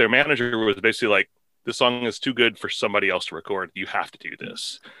 but their manager was basically like, this song is too good for somebody else to record. You have to do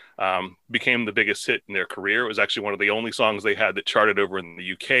this. Became the biggest hit in their career. It was actually one of the only songs they had that charted over in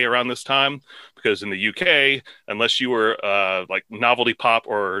the UK around this time, because in the UK, unless you were like novelty pop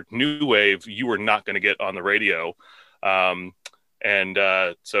or new wave, you were not going to get on the radio.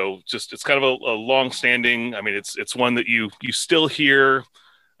 So just, it's kind of a long-standing. I mean, it's one that you still hear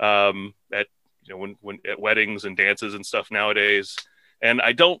at when at weddings and dances and stuff nowadays. And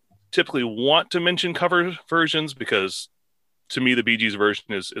I don't typically want to mention cover versions, because to me the Bee Gees version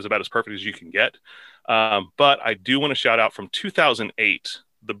is about as perfect as you can get. But I do want to shout out from 2008,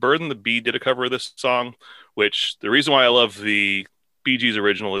 The Bird and the Bee did a cover of this song, which the reason why I love the Bee Gees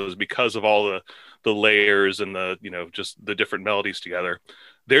original is because of all the layers and just the different melodies together.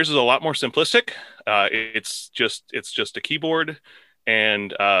 Theirs is a lot more simplistic. It's just a keyboard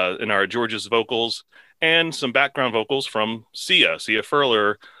and Inara George's vocals and some background vocals from Sia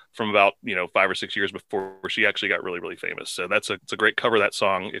Furler, from about 5 or 6 years before she actually got really, really famous. So it's a great cover of that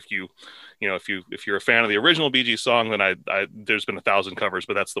song. If you're a fan of the original Bee Gees song, then there's been 1,000 covers,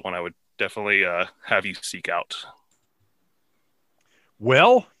 but that's the one I would definitely have you seek out.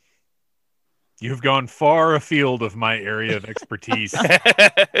 Well, you've gone far afield of my area of expertise.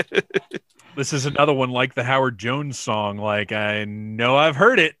 This is another one like the Howard Jones song. Like, I know I've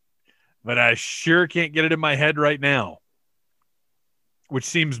heard it, but I sure can't get it in my head right now. Which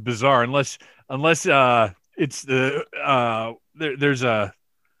seems bizarre, unless it's there's a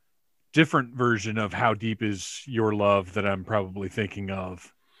different version of How Deep Is Your Love that I'm probably thinking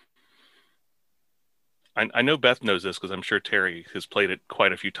of. I know Beth knows this because I'm sure Terry has played it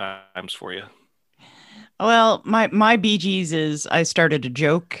quite a few times for you. Well, my Bee Gees is I started a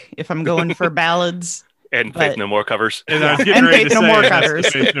joke if I'm going for ballads. And Faith No More covers. And I was getting ready to Faith No say More that's covers.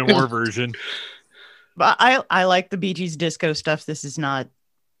 the Faith No More version. But I like the Bee Gees disco stuff. This is not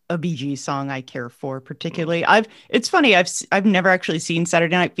a Bee Gees song I care for particularly. It's funny, I've never actually seen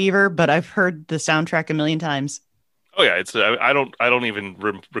Saturday Night Fever, but I've heard the soundtrack a million times. Oh yeah, it's I don't even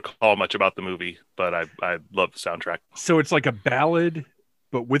recall much about the movie, but I love the soundtrack. So it's like a ballad,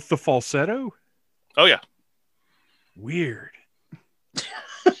 but with the falsetto. Oh yeah, weird.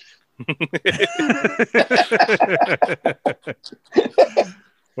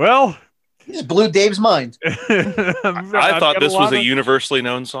 Well, you just blew Dave's mind. I thought this was a universally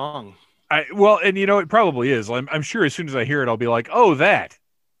known song. Well, and you know, it probably is. I'm sure as soon as I hear it, I'll be like, oh, that.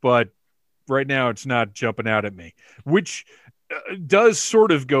 But right now it's not jumping out at me, which does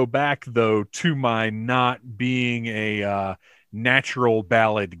sort of go back, though, to my not being a natural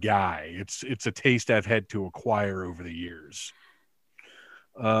ballad guy. It's a taste I've had to acquire over the years.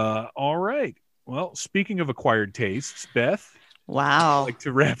 All right. Well, speaking of acquired tastes, Beth. Wow. I'd like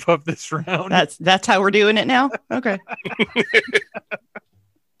to wrap up this round. That's how we're doing it now? Okay.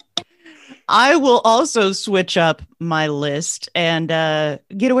 I will also switch up my list and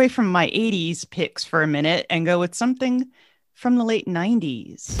get away from my 80s picks for a minute and go with something from the late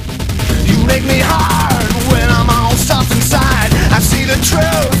 90s. You make me hard when I'm all stuffed inside. I see the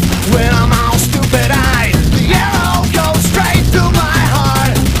truth when I'm all stupid-eyed. The arrow goes straight through my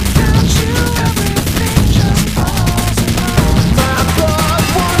heart. Without you, everything just falls apart. My blood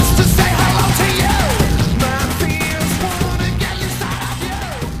wants to say hello to you. My fears want to get inside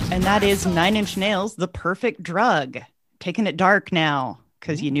of you. And that is Nine Inch Nails' The Perfect Drug. Taking it dark now,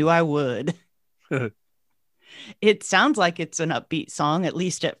 because you knew I would. It sounds like it's an upbeat song, at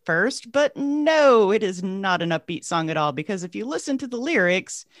least at first, but no, it is not an upbeat song at all, because if you listen to the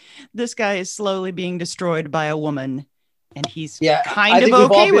lyrics, this guy is slowly being destroyed by a woman, and he's kind of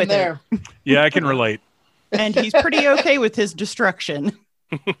okay with it. Yeah, I can relate. And he's pretty okay with his destruction.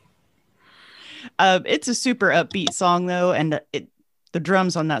 It's a super upbeat song, though, and the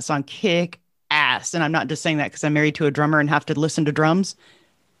drums on that song kick ass, and I'm not just saying that because I'm married to a drummer and have to listen to drums,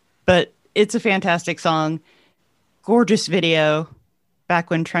 but it's a fantastic song. Gorgeous video,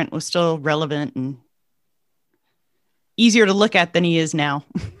 back when Trent was still relevant and easier to look at than he is now.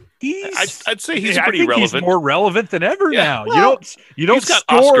 I'd say he's pretty relevant. He's more relevant than ever now. Well, you don't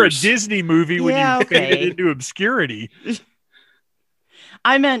score a Disney movie when you get it into obscurity.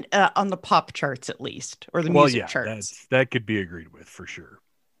 I meant on the pop charts, at least, or the music charts. That could be agreed with for sure.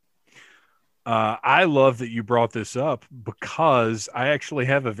 I love that you brought this up because I actually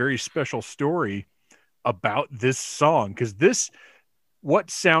have a very special story about this song. Because what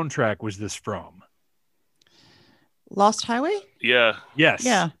soundtrack was this from? Lost Highway? Yeah. Yes.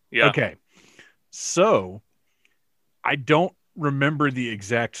 Yeah. Okay. So I don't remember the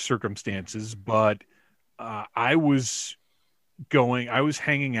exact circumstances, but I was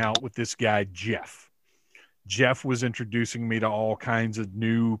hanging out with this guy, Jeff. Jeff was introducing me to all kinds of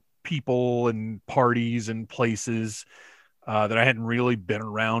new people and parties and places that I hadn't really been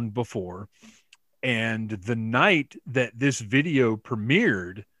around before. And the night that this video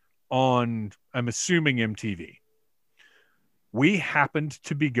premiered on, I'm assuming MTV, we happened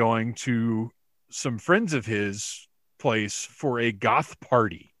to be going to some friends of his place for a goth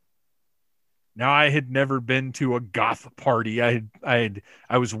party. Now, I had never been to a goth party. I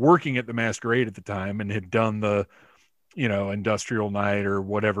was working at the Masquerade at the time and had done the, industrial night or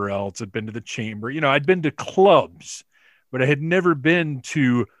whatever else. I'd been to the Chamber. I'd been to clubs, but I had never been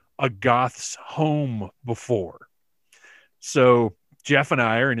to a goth's home before. So Jeff and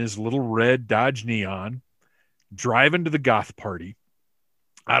I are in his little red Dodge Neon driving to the goth party.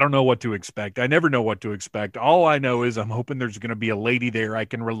 I don't know what to expect. I never know what to expect. All I know is I'm hoping there's going to be a lady there I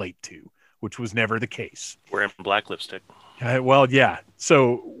can relate to, which was never the case. Wearing black lipstick. Well, yeah.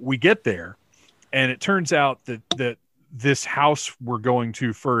 So we get there, and it turns out that this house we're going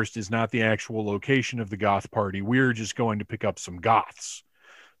to first is not the actual location of the goth party. We're just going to pick up some goths.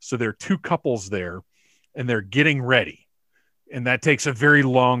 So there are two couples there, and they're getting ready. And that takes a very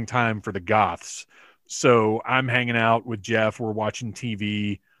long time for the goths. So I'm hanging out with Jeff. We're watching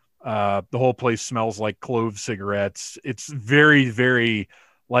TV. The whole place smells like clove cigarettes. It's very, very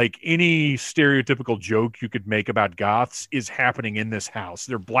like any stereotypical joke you could make about goths is happening in this house.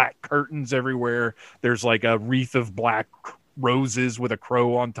 There are black curtains everywhere. There's like a wreath of black roses with a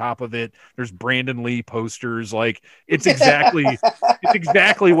crow on top of it. There's Brandon Lee posters. Like it's exactly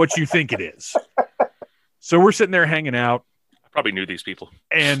what you think it is. So we're sitting there hanging out. I probably knew these people.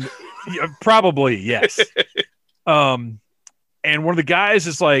 And probably, yes. And one of the guys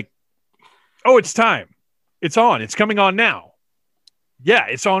is like, "Oh, it's time. It's on. It's coming on now." Yeah,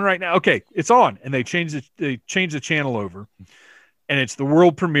 it's on right now. Okay, it's on. And they change the channel over. And it's the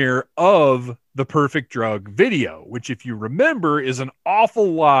world premiere of the Perfect Drug video, which, if you remember, is an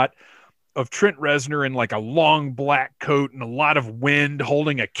awful lot of Trent Reznor in like a long black coat and a lot of wind,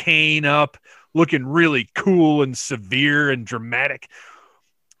 holding a cane up, looking really cool and severe and dramatic.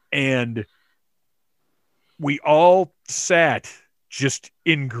 And we all sat just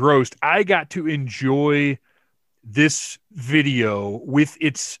engrossed. I got to enjoy this video with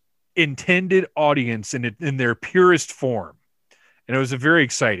its intended audience in their purest form. And it was very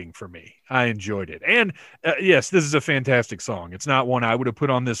exciting for me. I enjoyed it. And yes, this is a fantastic song. It's not one I would have put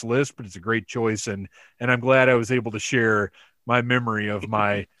on this list, but it's a great choice. And I'm glad I was able to share my memory of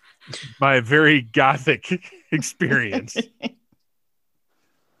my very gothic experience.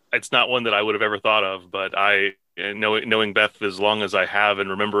 It's not one that I would have ever thought of, but knowing Beth as long as I have and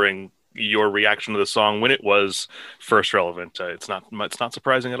remembering your reaction to the song when it was first relevant, it's not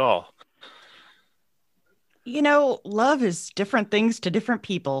surprising at all. You know, love is different things to different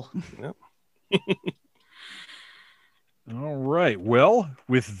people. Yep. All right. Well,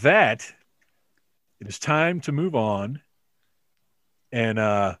 with that, it is time to move on.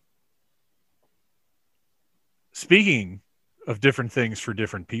 And speaking of different things for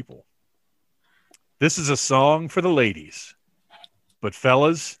different people, this is a song for the ladies. But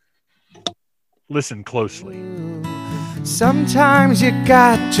fellas, listen closely. Sometimes you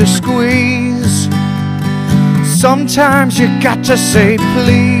got to squeeze. Sometimes you got to say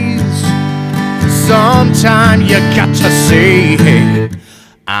please. Sometimes you got to say, hey,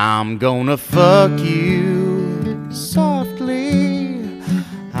 I'm gonna fuck you softly.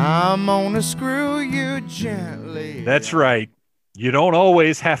 I'm gonna screw you gently. That's right. You don't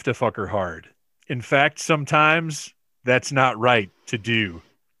always have to fuck her hard. In fact, sometimes that's not right to do.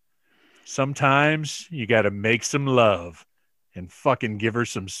 Sometimes you got to make some love and fucking give her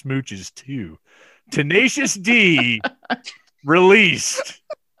some smooches too. Tenacious D released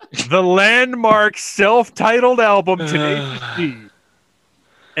the landmark self-titled album Tenacious D.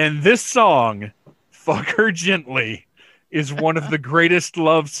 And this song, Fuck Her Gently, is one of the greatest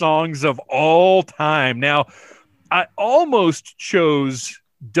love songs of all time. Now, I almost chose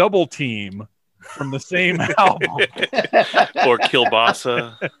Double Team from the same album. Or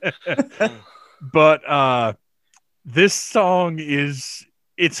Kielbasa. But this song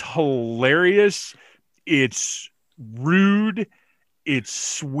it's hilarious. It's rude. It's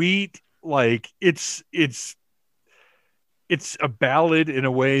sweet. Like it's a ballad in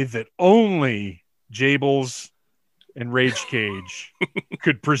a way that only Jables and Rage Cage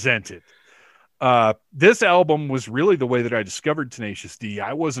could present it. This album was really the way that I discovered Tenacious D.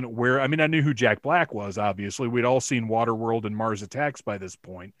 I wasn't aware. I mean, I knew who Jack Black was, obviously. We'd all seen Waterworld and Mars Attacks by this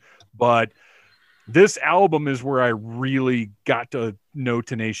point. But this album is where I really got to know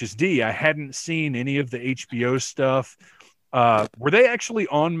Tenacious D. I hadn't seen any of the HBO stuff. Were they actually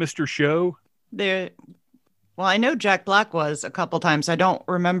on Mr. Show? Well, I know Jack Black was a couple times. I don't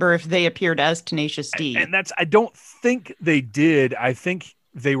remember if they appeared as Tenacious D. And I don't think they did. I think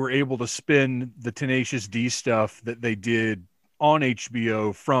they were able to spin the Tenacious D stuff that they did on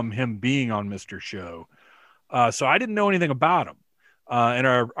HBO from him being on Mr. Show. So I didn't know anything about him. And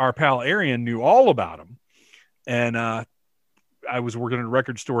our pal Arian knew all about him. And I was working at a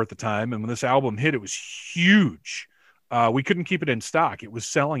record store at the time. And when this album hit, it was huge. We couldn't keep it in stock. It was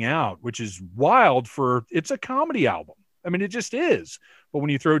selling out, which is wild it's a comedy album. I mean, it just is. But when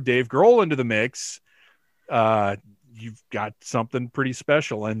you throw Dave Grohl into the mix, you've got something pretty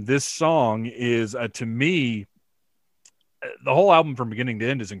special. And this song is, to me, the whole album from beginning to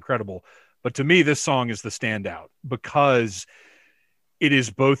end is incredible. But to me, this song is the standout because it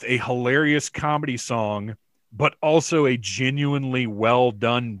is both a hilarious comedy song, but also a genuinely well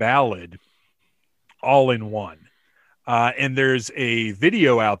done ballad all in one. And there's a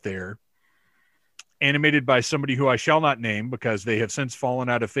video out there animated by somebody who I shall not name because they have since fallen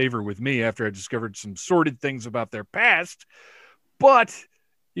out of favor with me after I discovered some sordid things about their past. But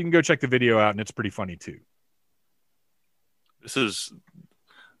you can go check the video out, and it's pretty funny too. This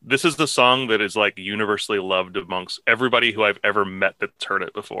is the song that is like universally loved amongst everybody who I've ever met that's heard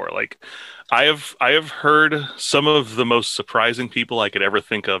it before. Like I have heard some of the most surprising people I could ever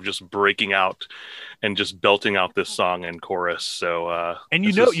think of just breaking out and just belting out this song in chorus. So and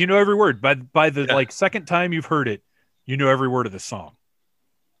you know every word. By the second time you've heard it, you know every word of the song.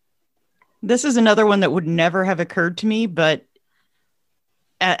 This is another one that would never have occurred to me, but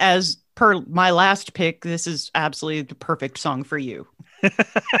as per my last pick, this is absolutely the perfect song for you.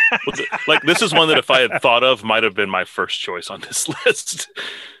 Like this is one that if I had thought of might have been my first choice on this list.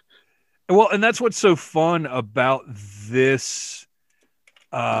 Well, and that's what's so fun about this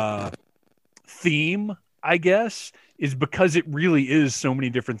theme I guess, is because it really is so many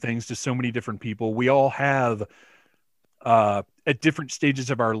different things to so many different people. We all have, at different stages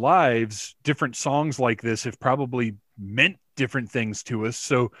of our lives, different songs like this have probably meant different things to us.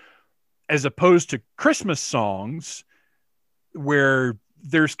 So as opposed to Christmas songs where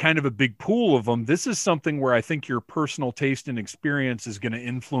there's kind of a big pool of them, this is something where I think your personal taste and experience is going to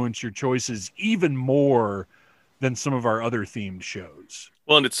influence your choices even more than some of our other themed shows.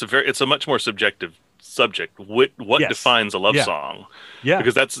 Well, and it's a much more subjective subject. What Yes. defines a love Yeah. song? Yeah.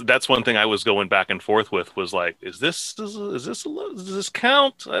 Because that's one thing I was going back and forth with, was like, does this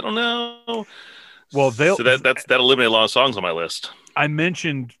count? I don't know. Well, that eliminated a lot of songs on my list. I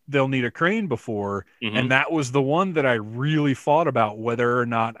mentioned They'll Need a Crane before, and that was the one that I really thought about whether or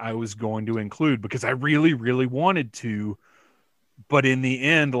not I was going to include, because I really, really wanted to. But in the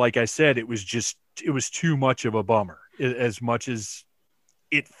end, like I said, it was too much of a bummer. As much as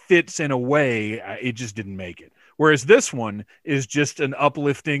it fits in a way, it just didn't make it. Whereas this one is just an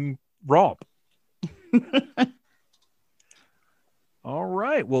uplifting romp. All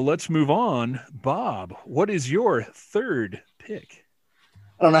right. Well, let's move on. Bob, what is your third pick?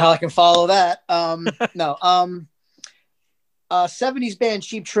 I don't know how I can follow that. No. 70s band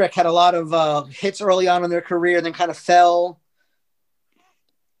Cheap Trick had a lot of hits early on in their career, then kind of fell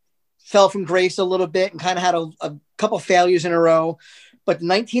from grace a little bit and kind of had a couple failures in a row. But in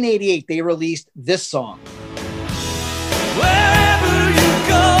 1988, they released this song. Wherever you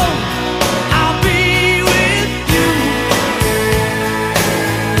go, I'll be with you.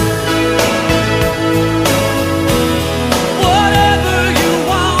 Whatever you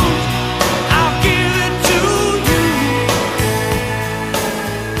want, I'll give it to you.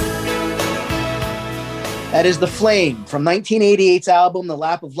 That is The Flame from 1988's album, The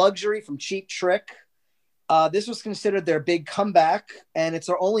Lap of Luxury from Cheap Trick. This was considered their big comeback, and it's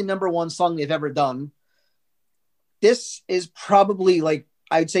their only number one song they've ever done. This is probably, like,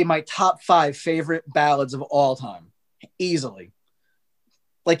 I'd say my top 5 favorite ballads of all time, easily.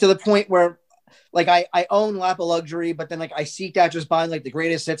 Like, to the point where, like, I own Lap of Luxury, but then, like, I seeked out just buying, like, the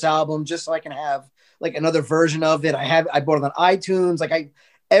Greatest Hits album just so I can have, like, another version of it. I bought it on iTunes. Like,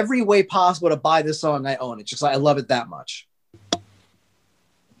 every way possible to buy this song, I own it. Just like, I love it that much.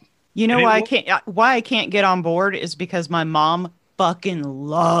 You know why I can't get on board is because my mom fucking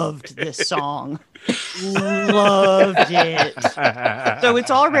loved this song. Loved it. So it's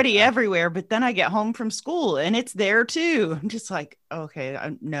already everywhere, but then I get home from school and it's there too. I'm just like, okay,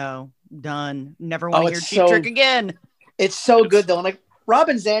 no, done. Never want to hear Cheap Trick again. It's so good though. And like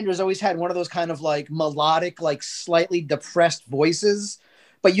Robin Zander's always had one of those kind of like melodic, like slightly depressed voices,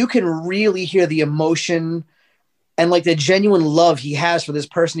 but you can really hear the emotion and like the genuine love he has for this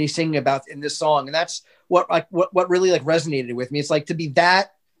person he's singing about in this song. And that's what really like resonated with me. It's like to be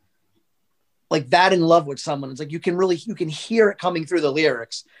that in love with someone. It's like, you can hear it coming through the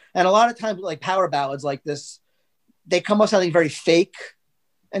lyrics. And a lot of times like power ballads like this, they come off something very fake.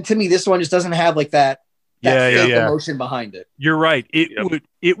 And to me, this one just doesn't have like that fake emotion behind it. You're right.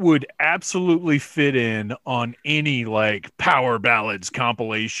 It would absolutely fit in on any like power ballads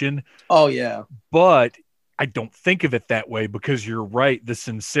compilation. Oh yeah. But I don't think of it that way because you're right. The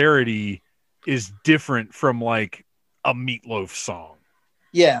sincerity is different from like a Meatloaf song.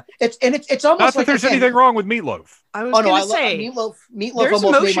 Yeah, it's almost not that like there's anything wrong with Meatloaf. I was going to say Meatloaf. There's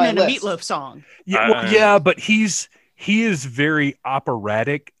emotion in a Meatloaf song. Yeah, but he is very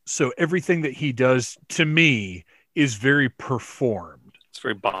operatic. So everything that he does to me is very performed. It's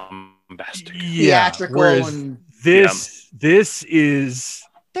very bombastic, theatrical. And this is.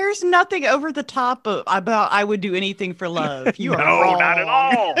 There's nothing over the top about I would do anything for love. You are wrong. Not at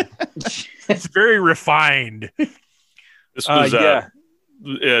all. It's very refined. This was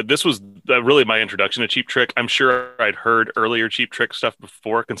this was really my introduction to Cheap Trick. I'm sure I'd heard earlier Cheap Trick stuff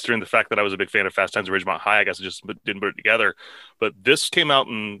before, considering the fact that I was a big fan of Fast Times at Ridgemont High. I guess I just didn't put it together. But this came out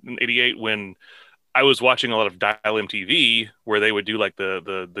in '88 when I was watching a lot of Dial MTV, where they would do like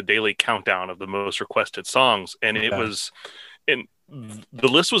the daily countdown of the most requested songs, and it was in. The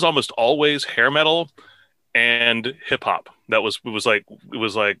list was almost always hair metal and hip hop. It was like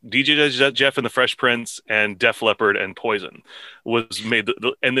DJ Jeff and the Fresh Prince and Def Leppard and Poison was made.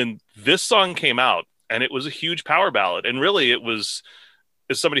 And then this song came out and it was a huge power ballad. And really it was,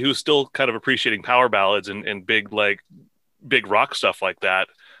 as somebody who's still kind of appreciating power ballads and big rock stuff like that,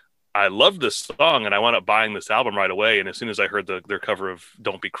 I loved this song and I wound up buying this album right away. And as soon as I heard their cover of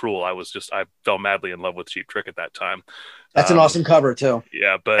Don't Be Cruel, I fell madly in love with Cheap Trick at that time. That's an awesome cover too.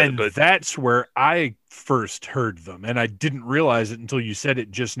 Yeah, but that's where I first heard them, and I didn't realize it until you said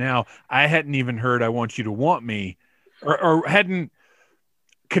it just now. I hadn't even heard "I Want You to Want Me," or hadn't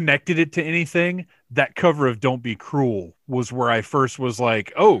connected it to anything, that cover of Don't Be Cruel was where I first was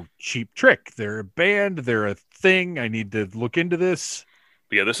like, oh, Cheap Trick. They're a band. They're a thing. I need to look into this.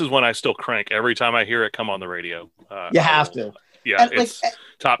 But yeah, this is one I still crank every time I hear it come on the radio. You have to. Yeah, And, it's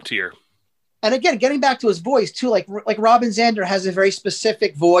top tier. And again, getting back to his voice too, like Robin Zander has a very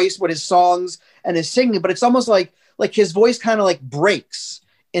specific voice with his songs and his singing, but it's almost like his voice kind of like breaks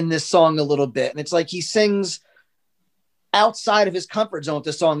in this song a little bit. And it's like he sings outside of his comfort zone with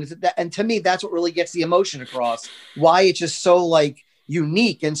the song. And to me, that's what really gets the emotion across, why it's just so like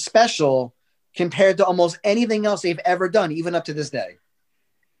unique and special compared to almost anything else they've ever done, even up to this day.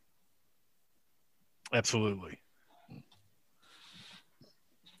 Absolutely.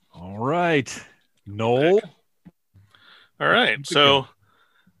 All right. Noel. All right. So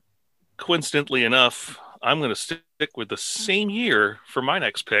coincidentally enough, I'm going to stick with the same year for my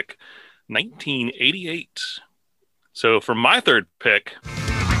next pick, 1988. So for my third pick,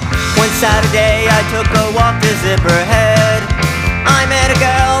 one Saturday I took a walk to Zipperhead. I met a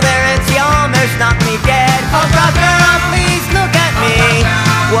girl there and she almost knocked me dead. Punk rock girl, please look at me.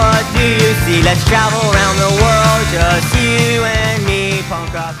 What do you see? Let's travel around the world, just you and me.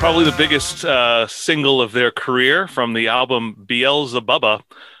 Punk rock. Probably the biggest single of their career from the album Beelzebubba.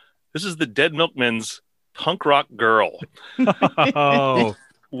 This is the Dead Milkmen's Punk Rock Girl. Oh.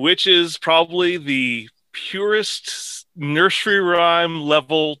 Which is probably the purest nursery rhyme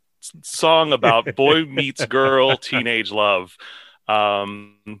level song about boy meets girl, teenage love.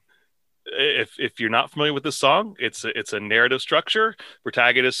 If you're not familiar with this song, it's a narrative structure.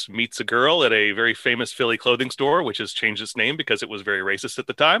 Protagonist meets a girl at a very famous Philly clothing store, which has changed its name because it was very racist at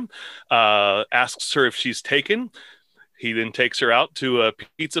the time. Asks her if she's taken. He then takes her out to a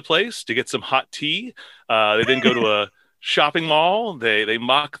pizza place to get some hot tea. They then go to a shopping mall. They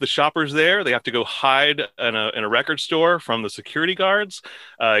mock the shoppers there. They have to go hide in a record store from the security guards.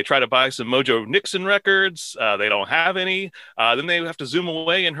 They try to buy some Mojo Nixon records. They don't have any. Then they have to zoom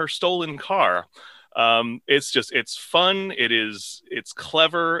away in her stolen car. It's fun. It's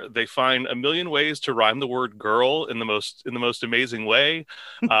clever. They find a million ways to rhyme the word girl in the most amazing way.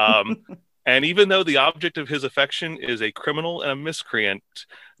 And even though the object of his affection is a criminal and a miscreant,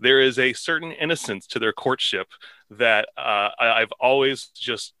 there is a certain innocence to their courtship that I've always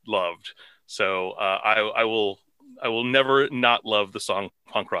just loved. So I will never not love the song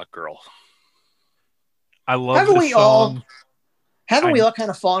Punk Rock Girl. I love the song. Haven't we all kind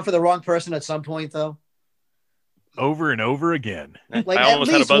of fallen for the wrong person at some point, though? Over and over again. Like, I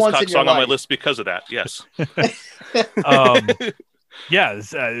almost had a Buzzcock song on my list because of that. Yes. Yeah,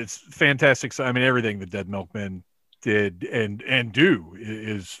 it's fantastic. I mean, everything the Dead Milkmen did and do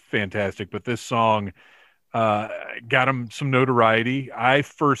is fantastic. But this song got him some notoriety. I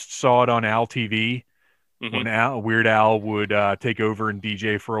first saw it on Al TV when Weird Al would take over and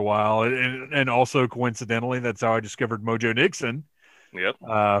DJ for a while, and also coincidentally, that's how I discovered Mojo Nixon. Yep.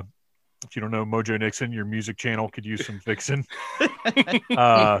 If you don't know Mojo Nixon, your music channel could use some fixing.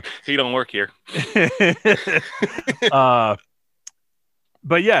 He don't work here.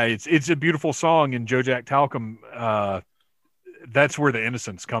 But yeah, it's a beautiful song, and Joe Jack Talcum, that's where the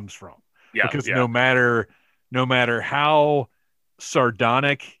innocence comes from. Yeah, because no matter how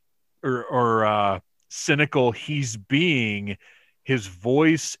sardonic or cynical he's being, his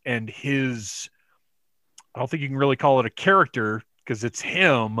voice and his, I don't think you can really call it a character because it's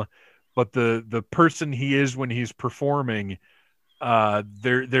him, but the person he is when he's performing,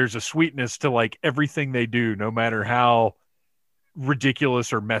 there's a sweetness to like everything they do, no matter how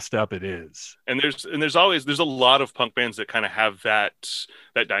ridiculous or messed up it is. And there's a lot of punk bands that kind of have that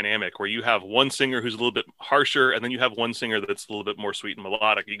dynamic where you have one singer who's a little bit harsher, and then you have one singer that's a little bit more sweet and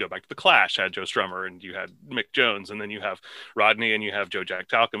melodic. You go back to the Clash, had Joe Strummer, and you had Mick Jones, and then you have Rodney, and you have Joe Jack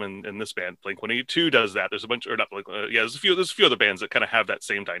Talcum, and this band Blink-182 does that. There's a bunch, or not Blink, there's a few other bands that kind of have that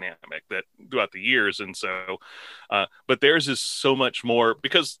same dynamic that throughout the years. And so but theirs is so much more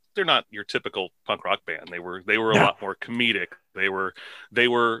because they're not your typical punk rock band. They were a lot more comedic.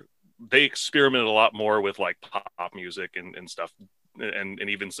 They experimented a lot more with like pop music and stuff, and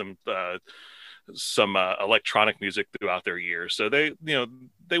even some electronic music throughout their years. So they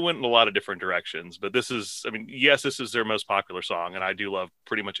went in a lot of different directions. But this is their most popular song, and I do love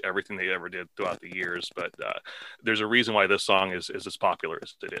pretty much everything they ever did throughout the years. But there's a reason why this song is as popular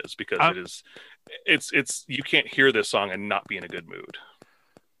as it is, because it's you can't hear this song and not be in a good mood.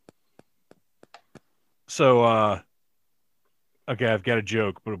 So okay, I've got a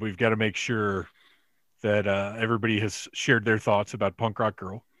joke, but we've got to make sure that everybody has shared their thoughts about Punk Rock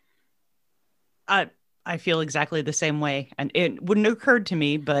Girl. I feel exactly the same way. And it wouldn't have occurred to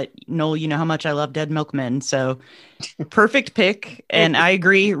me, but Noel, you know how much I love Dead Milkmen. So perfect pick. And I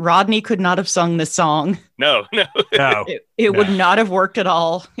agree. Rodney could not have sung this song. No. It would not have worked at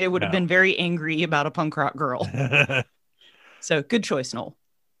all. It would have been very angry about a punk rock girl. So good choice, Noel.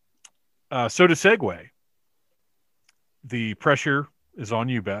 So to segue, the pressure is on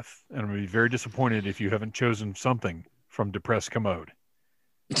you, Beth. And I'm going to be very disappointed if you haven't chosen something from Depressed Commode.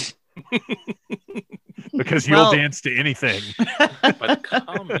 Because you'll dance to anything. By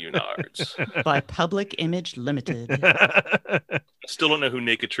Communards. By Public Image Limited. I still don't know who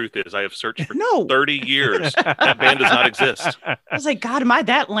Naked Truth is. I have searched for 30 years. That band does not exist. I was like, God, am I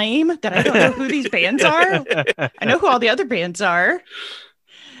that lame that I don't know who these bands are? I know who all the other bands are.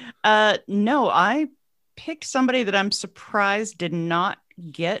 No, I picked somebody that I'm surprised did not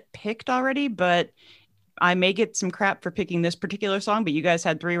get picked already, but I may get some crap for picking this particular song, but you guys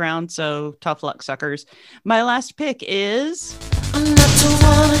had 3 rounds, so tough luck, suckers. My last pick is... I'm not too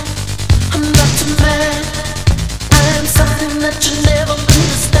woman, I'm not too man. I am something that you never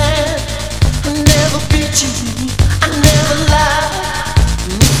understand. I never beat you, I never lie.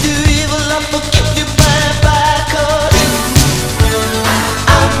 If you evil, I forgive you bye. Cause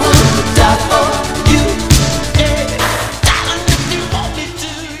I would die for you, yeah. Darling, if you want me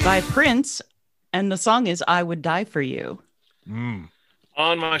to. By Prince. And the song is I Would Die For You. On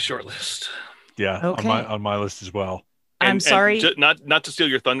my short list. Yeah, okay. on my list as well. I'm sorry. Not to steal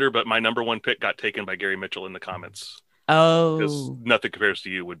your thunder, but my number 1 pick got taken by Gary Mitchell in the comments. Oh. Because Nothing Compares to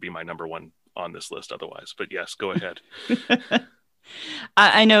You would be my number 1 on this list otherwise. But yes, go ahead.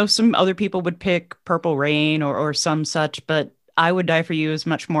 I know some other people would pick Purple Rain or some such, but I Would Die For You is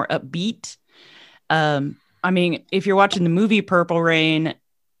much more upbeat. I mean, if you're watching the movie Purple Rain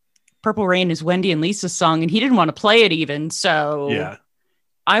is Wendy and Lisa's song, and he didn't want to play it even. So yeah,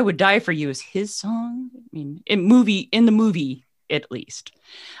 I Would Die For You is his song. I mean, in the movie, at least.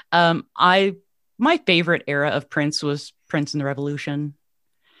 My favorite era of Prince was Prince and the Revolution.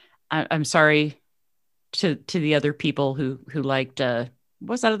 I'm sorry to the other people who liked,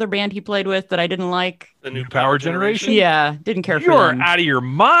 what's that other band he played with that I didn't like? The New Power Generation? Yeah, didn't care for them. You're out of your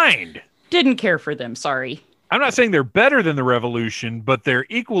mind. Didn't care for them, sorry. I'm not saying they're better than the Revolution, but they're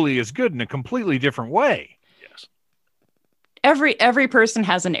equally as good in a completely different way. Yes. Every person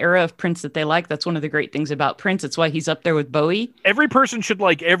has an era of Prince that they like. That's one of the great things about Prince. It's why he's up there with Bowie. Every person should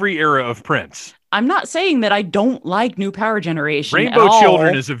like every era of Prince. I'm not saying that I don't like New Power Generation. Rainbow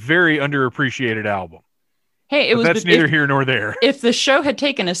Children is a very underappreciated album. Hey, that's neither here nor there. If the show had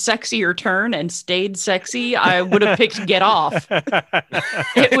taken a sexier turn and stayed sexy, I would have picked Get Off.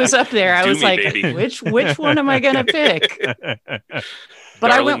 It was up there. I was like, baby. which one am I going to pick? But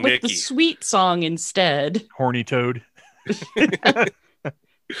Darling I went with Nikki. the sweet song instead. Horny Toad. And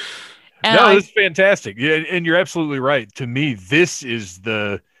No, it's fantastic. Yeah, and you're absolutely right. To me, this is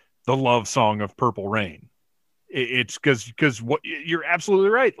the love song of Purple Rain. It's because what you're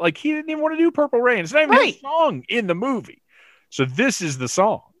absolutely right. Like, he didn't even want to do Purple Rain. It's not even his song in the movie. So this is the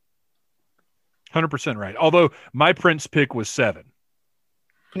song. 100% right. Although my Prince pick was 7.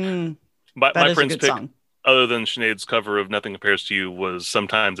 My is a Prince good pick, song. other than Sinead's cover of Nothing Compares to You, was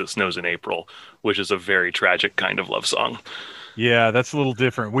Sometimes It Snows in April, which is a very tragic kind of love song. Yeah, that's a little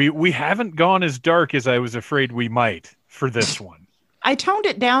different. We haven't gone as dark as I was afraid we might for this one. I toned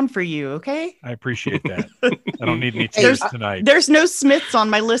it down for you, okay? I appreciate that. I don't need any tears tonight. There's no Smiths on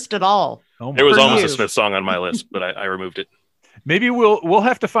my list at all. There was almost you. a Smith song on my list, but I removed it. Maybe we'll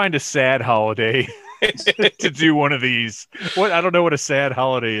have to find a sad holiday to do one of these. I don't know what a sad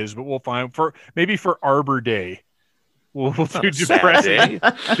holiday is, but we'll find for Arbor Day. We'll do depressing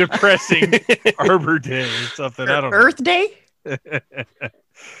Arbor Day or something. I don't know. Earth Day?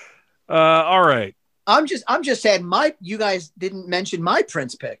 All right. I'm just sad. You guys didn't mention my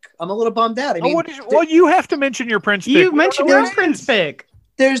Prince pick. I'm a little bummed out. I mean, you have to mention your Prince pick. You mentioned your Prince pick.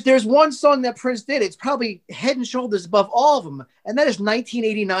 There's one song that Prince did. It's probably head and shoulders above all of them, and that is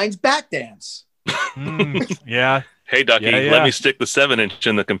 1989's Back Dance. Yeah. Hey, Ducky, let me stick the 7-inch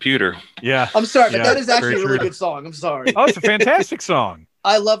in the computer. Yeah. I'm sorry, but that is actually a very really true. good song. I'm sorry. Oh, it's a fantastic song.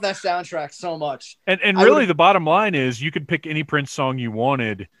 I love that soundtrack so much. And really, the bottom line is you could pick any Prince song you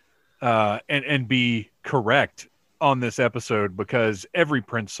wanted and be correct on this episode, because every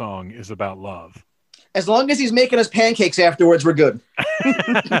Prince song is about love. As long as he's making us pancakes afterwards, we're good.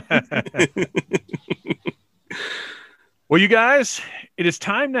 Well, you guys, it is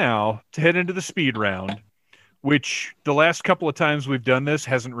time now to head into the speed round, which the last couple of times we've done this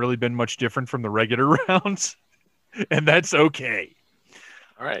hasn't really been much different from the regular rounds, and that's okay.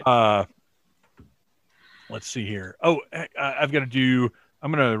 All right. Let's see here. Oh, I've got to do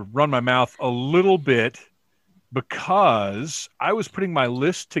I'm going to run my mouth a little bit because I was putting my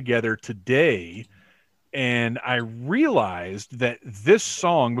list together today and I realized that this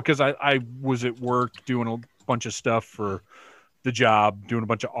song, because I was at work doing a bunch of stuff for the job, doing a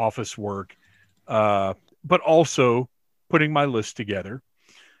bunch of office work, but also putting my list together.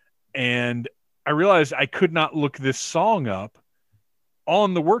 And I realized I could not look this song up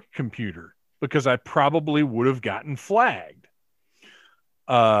on the work computer because I probably would have gotten flagged.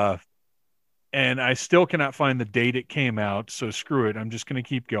 And I still cannot find the date it came out, so screw it. I'm just going to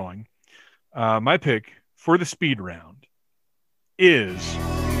keep going. My pick for the speed round is...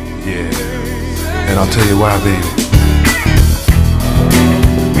 Yeah, and I'll tell you why, baby.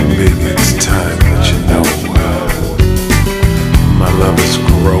 Baby, it's time that you know my love is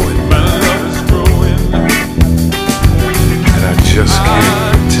growing. And I just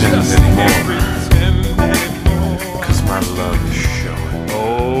can't pretend anymore, because my love is showing.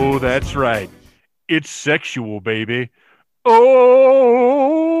 Oh, that's right. It's sexual, baby. Oh,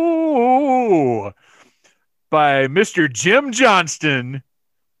 by Mr. Jim Johnston.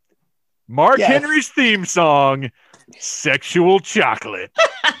 Mark Henry's theme song, Sexual Chocolate.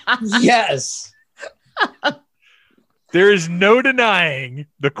 Yes. There is no denying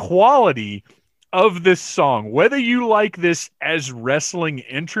the quality of this song. Whether you like this as wrestling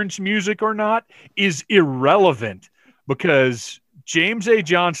entrance music or not is irrelevant, because James A.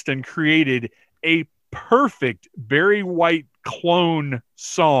 Johnston created a perfect Barry White clone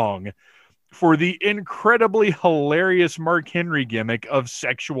song for the incredibly hilarious Mark Henry gimmick of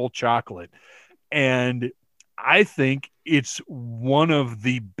Sexual Chocolate. And I think it's one of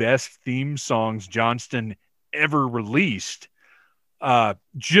the best theme songs Johnston ever released,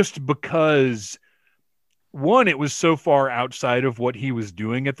 just because, one, it was so far outside of what he was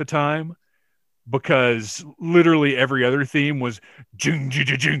doing at the time, because literally every other theme was jing jing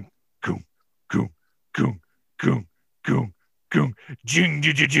jing goom goom goom goom goom goom jing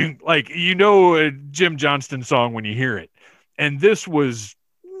jing jing, like, you know, a Jim Johnston song when you hear it. And this was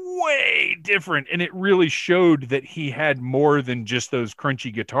way different, and it really showed that he had more than just those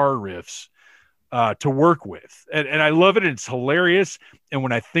crunchy guitar riffs to work with. And I love it. It's hilarious. And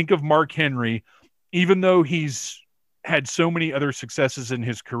when I think of Mark Henry, even though he's had so many other successes in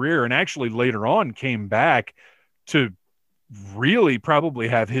his career, and actually later on came back to really probably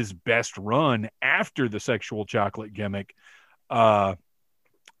have his best run after the Sexual Chocolate gimmick, I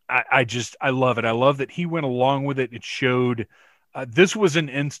love it. I love that he went along with it. It showed this was an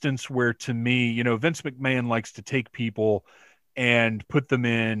instance where, to me, you know, Vince McMahon likes to take people and put them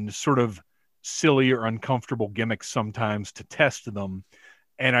in sort of silly or uncomfortable gimmicks sometimes to test them.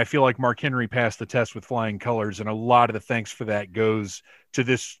 And I feel like Mark Henry passed the test with flying colors, and a lot of the thanks for that goes to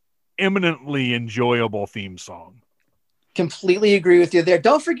this eminently enjoyable theme song. Completely agree with you there.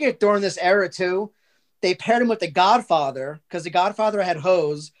 Don't forget, during this era too, they paired him with The Godfather, because The Godfather had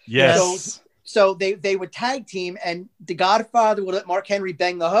hose. Yes. So they would tag team, and The Godfather would let Mark Henry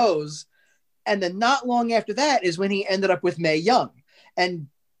bang the hose. And then not long after that is when he ended up with Mae Young. And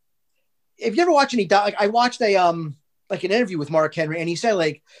if you ever watch any, like, I watched an interview with Mark Henry, and he said,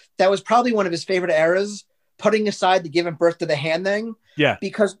 like, that was probably one of his favorite eras, putting aside the giving birth to the hand thing. Yeah.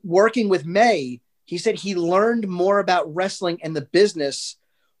 Because working with Mae, he said he learned more about wrestling and the business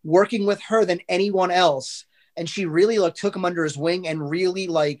working with her than anyone else. And she really, like, took him under his wing and really,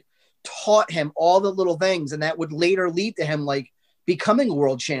 like, taught him all the little things. And that would later lead to him, like, becoming a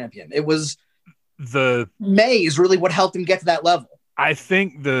world champion. It was Mae is really what helped him get to that level. I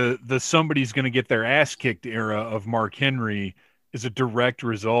think the somebody's going to get their ass kicked era of Mark Henry is a direct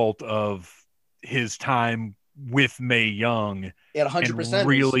result of his time with Mae Young. At 100%. And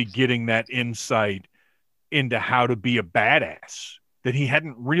really getting that insight into how to be a badass that he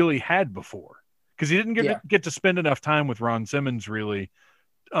hadn't really had before. Because he didn't get to spend enough time with Ron Simmons really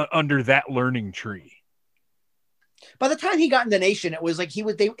under that learning tree. By the time he got in the Nation, it was like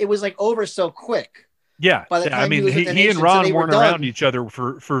it was like over so quick. Yeah. By the time I mean, he and Ron weren't around each other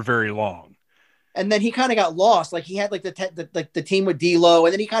for very long. And then he kind of got lost. Like, he had like the team with D'Lo,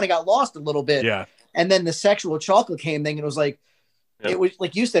 and then he kind of got lost a little bit. Yeah. And then the Sexual Chocolate came thing, and it was like, it was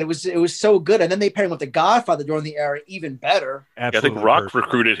like you said, it was so good. And then they paired him with The Godfather during the era, even better. Absolutely. I think Rock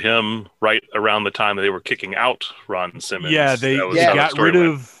recruited him right around the time they were kicking out Ron Simmons. Yeah, they got rid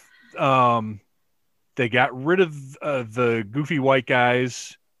of the goofy white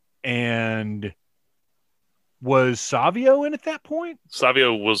guys, and was Savio in at that point?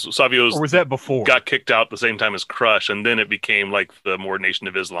 Savio's or was that before? Got kicked out the same time as Crush, and then it became like the more Nation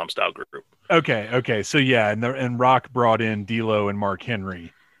of Islam style group. Okay. So yeah, and Rock brought in D'Lo and Mark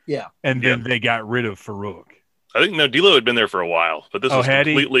Henry. Yeah. And then they got rid of Farouk. I think D'Lo had been there for a while, but this was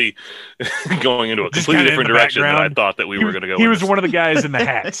completely going into a completely different direction than I thought that we were going to go. He was one of the guys in the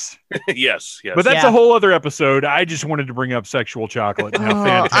hats. Yes. But that's a whole other episode. I just wanted to bring up Sexual Chocolate and how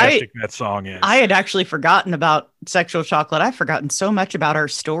fantastic that song is. I had actually forgotten about Sexual Chocolate. I've forgotten so much about our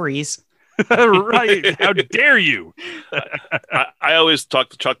stories. Right. How dare you? I always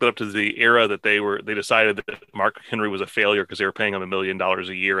chalk that up to the era that they decided that Mark Henry was a failure because they were paying him $1 million a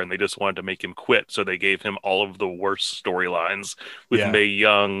year and they just wanted to make him quit. So they gave him all of the worst storylines with Mae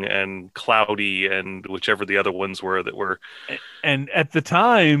Young and Cloudy and whichever the other ones were that were. And at the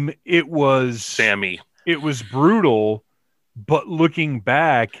time it was Sammy. It was brutal, but looking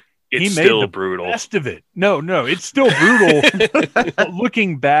back, it's he made still the brutal. Best of it. No, it's still brutal. But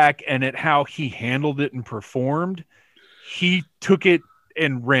looking back and at how he handled it and performed, he took it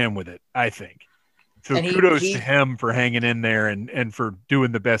and ran with it, I think. So kudos to him for hanging in there and for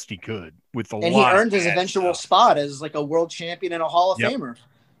doing the best he could with the. And he earned his eventual spot as like a world champion and a Hall of Famer.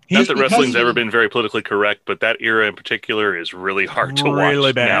 Not that wrestling's ever been very politically correct, but that era in particular is really hard to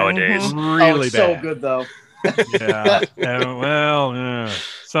watch nowadays. Mm-hmm. Really bad. So good though.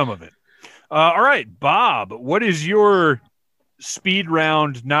 Some of it. All right, Bob, what is your speed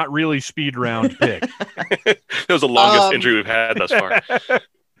round, not really speed round pick? That was the longest entry we've had thus far.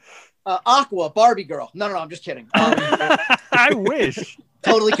 Aqua, Barbie Girl. No, I'm just kidding. I wish.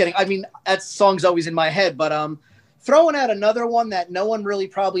 Totally kidding. I mean, that song's always in my head, but throwing out another one that no one really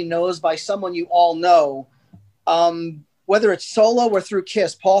probably knows by someone you all know, whether it's solo or through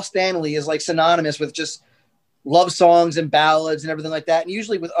Kiss, Paul Stanley is like synonymous with just love songs and ballads and everything like that. And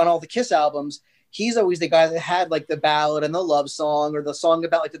usually on all the Kiss albums, he's always the guy that had like the ballad and the love song or the song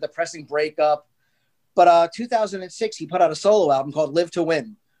about like the depressing breakup. But 2006, he put out a solo album called Live to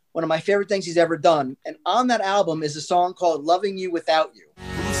Win, one of my favorite things he's ever done. And on that album is a song called Loving You Without You.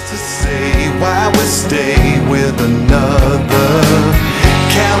 Who's to say why we stay with another?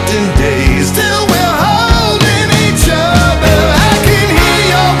 Counting days till we're holding each other. I can hear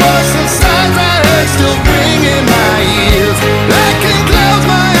your voice and signs I heard still ring in my ears. I can close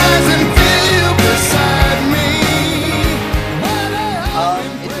my eyes and feel you beside me.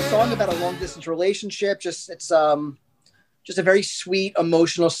 It's a song about a long distance relationship. It's a very sweet,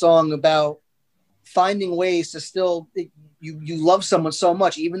 emotional song about finding ways to still you love someone so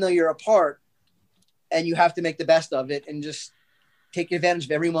much, even though you're apart, and you have to make the best of it and just take advantage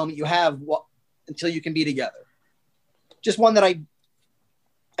of every moment you have until you can be together. Just one that I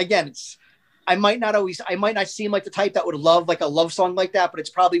might not seem like the type that would love like a love song like that, but it's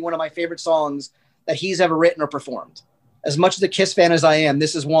probably one of my favorite songs that he's ever written or performed. As much as a Kiss fan as I am,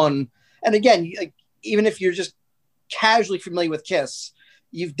 this is one. And again, even if you're just casually familiar with Kiss,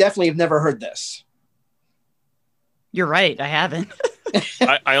 you've definitely have never heard this. You're right. I haven't.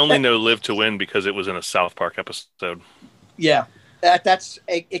 I only know Live to Win because it was in a South Park episode. Yeah. That's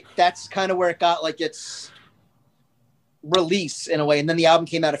kind of where it got like its release in a way. And then the album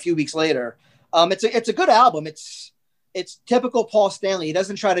came out a few weeks later. It's a good album. It's typical Paul Stanley. He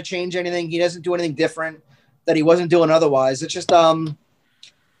doesn't try to change anything. He doesn't do anything different that he wasn't doing otherwise. It's just, the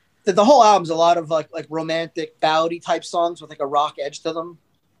whole album's a lot of like romantic ballady type songs with like a rock edge to them.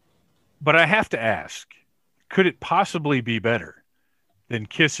 But I have to ask, could it possibly be better than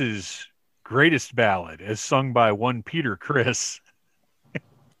Kiss's greatest ballad as sung by one Peter Criss?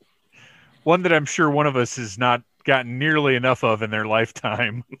 One that I'm sure one of us has not gotten nearly enough of in their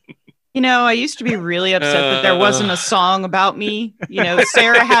lifetime. You know, I used to be really upset that there wasn't a song about me. You know,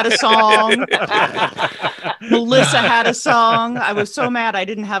 Sarah had a song. Melissa had a song. I was so mad I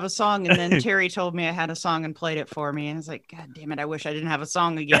didn't have a song. And then Terry told me I had a song and played it for me. And I was like, God damn it, I wish I didn't have a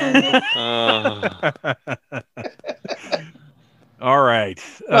song again. All right.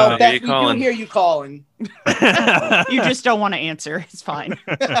 Well, Beth, we do hear you calling. You just don't want to answer. It's fine.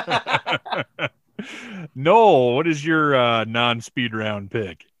 Noel, what is your non-speed round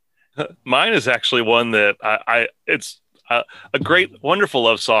pick? Mine is actually one that it's a great, wonderful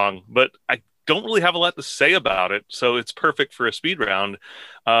love song, but I don't really have a lot to say about it, so it's perfect for a speed round.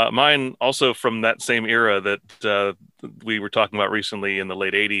 Mine also from that same era that we were talking about recently in the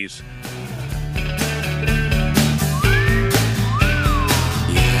late 80s.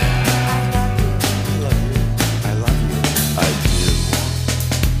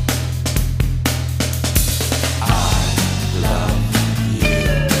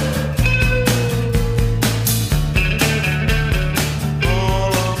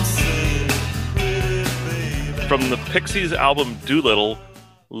 From the Pixies album Doolittle,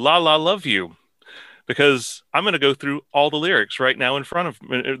 La La Love You, because I'm going to go through all the lyrics right now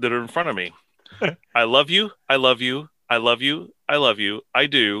that are in front of me. I love you, I love you, I love you, I love you, I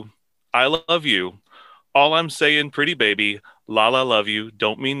do, I love you. All I'm saying, pretty baby, la la love you,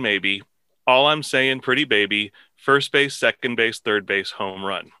 don't mean maybe. All I'm saying, pretty baby, first base, second base, third base, home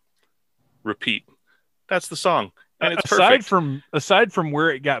run. Repeat. That's the song. And it's perfect. Aside from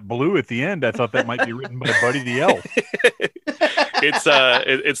where it got blue at the end, I thought that might be written by Buddy the Elf.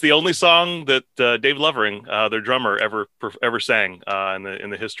 It's the only song that Dave Lovering, their drummer, ever sang in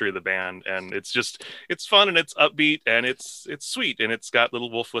the history of the band, and it's fun and it's upbeat and it's sweet and it's got little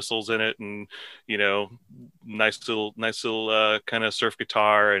wolf whistles in it and nice little kind of surf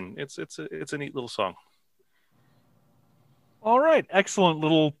guitar, and it's a neat little song. All right, excellent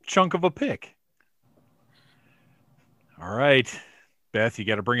little chunk of a pick. All right, Beth, you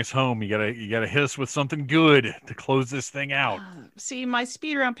got to bring us home. You got to hit us with something good to close this thing out. See, my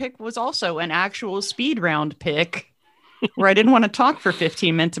speed round pick was also an actual speed round pick where I didn't want to talk for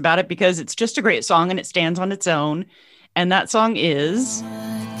 15 minutes about it because it's just a great song and it stands on its own. And that song is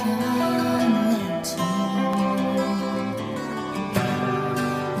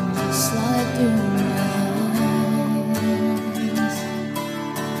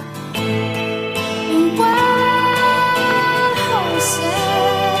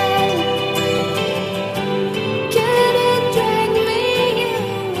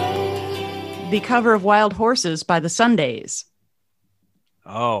the cover of Wild Horses by the Sundays.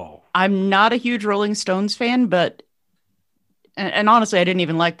 Oh. I'm not a huge Rolling Stones fan, but and honestly, I didn't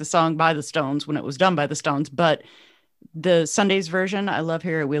even like the song by the Stones when it was done by the Stones, but the Sundays version, I love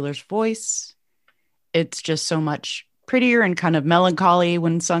Harriet Wheeler's voice. It's just so much prettier and kind of melancholy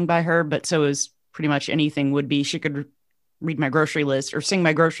when sung by her, but so is pretty much anything would be. She could read my grocery list or sing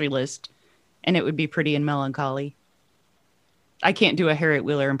my grocery list, and it would be pretty and melancholy. I can't do a Harriet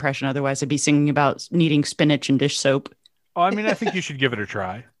Wheeler impression. Otherwise, I'd be singing about needing spinach and dish soap. Oh, I mean, I think you should give it a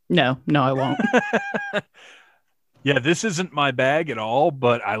try. No, I won't. Yeah, this isn't my bag at all,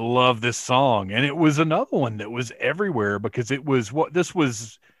 but I love this song. And it was another one that was everywhere because this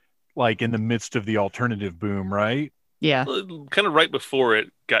was like in the midst of the alternative boom, right? Yeah. Kind of right before it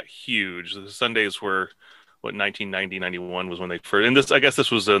got huge. The Sundays were, 1990, 91 was when they first, and I guess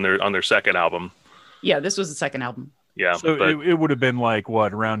this was on their second album. Yeah, this was the second album. Yeah. So it would have been like,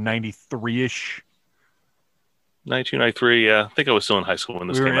 around 93-ish? 1993, yeah. I think I was still in high school when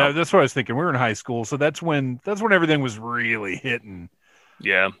this came out. That's what I was thinking. We were in high school, so that's when everything was really hitting.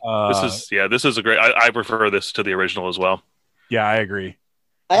 Yeah. This is a great, I prefer this to the original as well. Yeah, I agree.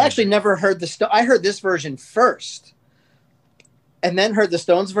 I actually never heard I heard this version first and then heard the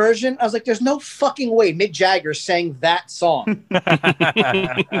Stones version. I was like, there's no fucking way Mick Jagger sang that song.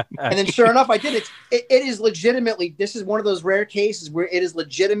 And then sure enough, I did. It is legitimately, this is one of those rare cases where it is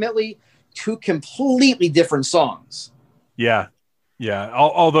legitimately two completely different songs. Yeah. Yeah.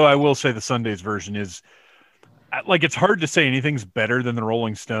 Although I will say the Sundays version is like, it's hard to say anything's better than the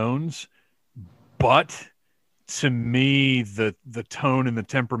Rolling Stones, but to me, the tone and the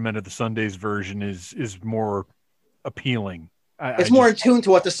temperament of the Sundays version is more appealing. It's more in tune to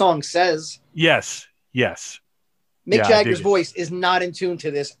what the song says. Yes. Mick Jagger's voice is not in tune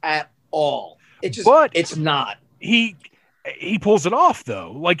to this at all. It's not. He pulls it off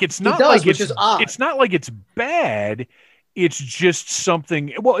though. Like it's not is odd. It's not like it's bad. It's just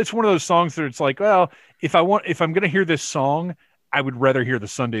something. Well, it's one of those songs that it's like, well, if I'm going to hear this song, I would rather hear the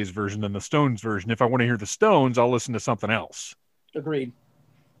Sundays version than the Stones version. If I want to hear the Stones, I'll listen to something else. Agreed.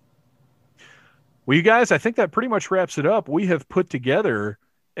 Well, you guys, I think that pretty much wraps it up. We have put together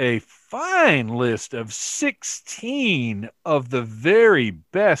a fine list of 16 of the very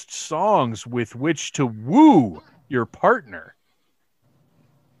best songs with which to woo your partner.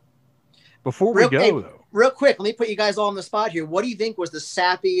 Before we go, though. Real quick, let me put you guys all on the spot here. What do you think was the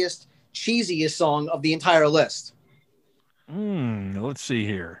sappiest, cheesiest song of the entire list? Let's see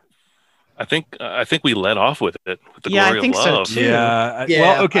here. I think we led off with it. With the Glory of Love. So too. Yeah.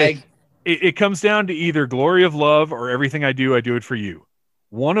 Well, okay. It comes down to either Glory of Love or Everything I Do It For You.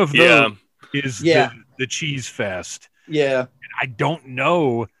 One of those is the Cheese Fest. Yeah. I don't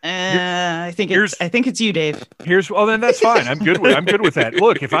know. I think it's you, Dave. Then that's fine. I'm good with that.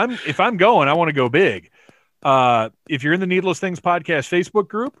 Look, if I'm going, I want to go big. If you're in the Needless Things Podcast Facebook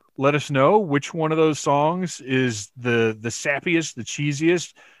group, let us know which one of those songs is the sappiest, the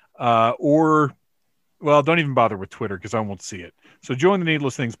cheesiest, don't even bother with Twitter because I won't see it. So join the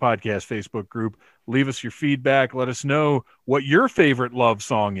Needless Things Podcast Facebook group. Leave us your feedback. Let us know what your favorite love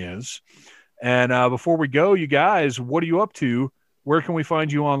song is. And before we go, you guys, what are you up to? Where can we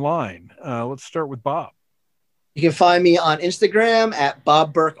find you online? Let's start with Bob. You can find me on Instagram at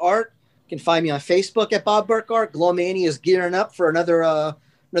Bob Burke Art. You can find me on Facebook at Bob Burke Art. Glowmania is gearing up for another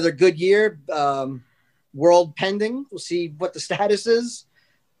good year. World pending. We'll see what the status is.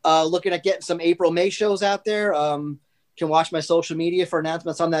 looking at getting some April, May shows out there. Can watch my social media for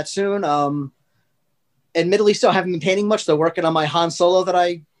announcements on that soon. Admittedly, still haven't been painting much. Still working on my Han Solo that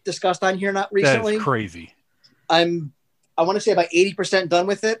I discussed on here not recently. That is crazy. I want to say about 80% done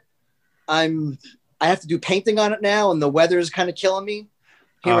with it. I have to do painting on it now, and the weather is kind of killing me.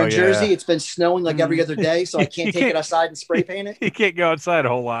 Here in Jersey, it's been snowing like every other day, so I can't take it outside and spray paint it. You can't go outside a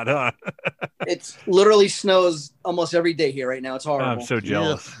whole lot, huh? It's literally snows almost every day here right now. It's horrible. I'm so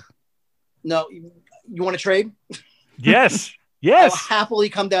jealous. No, you want to trade? Yes. Yes. I'll happily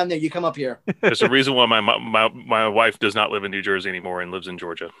come down there. You come up here. There's a reason why my wife does not live in New Jersey anymore and lives in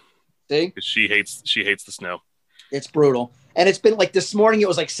Georgia. See? She hates the snow. It's brutal. And it's been like this morning, it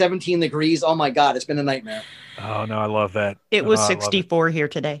was like 17 degrees. Oh my God, it's been a nightmare. Oh no, I love that. It was 64 here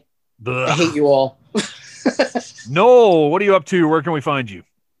today. I hate you all. Noel, what are you up to? Where can we find you?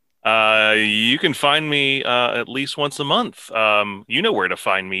 You can find me at least once a month. You know where to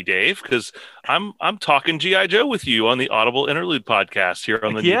find me, Dave, because I'm talking G.I. Joe with you on the Audible Interlude podcast here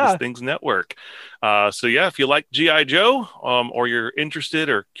on the Needless Things Network. So yeah, if you like G.I. Joe, or you're interested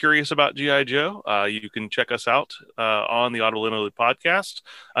or curious about G.I. Joe, you can check us out on the Audible Interlude podcast.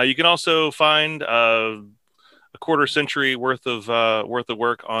 You can also find a quarter century worth of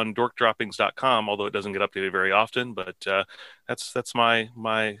work on dorkdroppings.com, although it doesn't get updated very often, but that's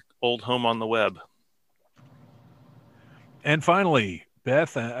my old home on the web. And finally,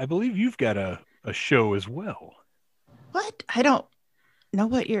 Beth, I believe you've got a show as well. What? I don't know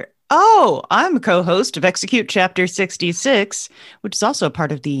what you're... Oh, I'm a co-host of Execute Chapter 66, which is also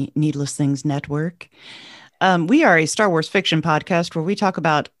part of the Needless Things Network. We are a Star Wars fiction podcast where we talk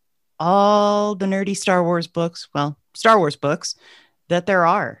about all the nerdy Star Wars books, that there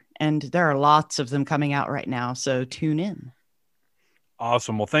are. And there are lots of them coming out right now, so tune in.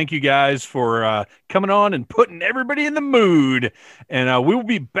 Awesome. Well, thank you guys for coming on and putting everybody in the mood. And we will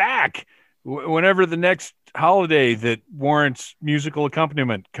be back whenever the next holiday that warrants musical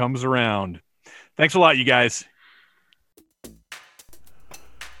accompaniment comes around. Thanks a lot, you guys.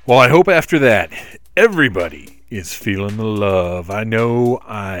 Well, I hope after that, everybody is feeling the love. I know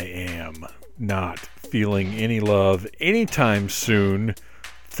I am not feeling any love anytime soon.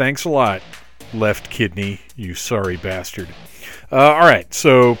 Thanks a lot, left kidney, you sorry bastard. All right,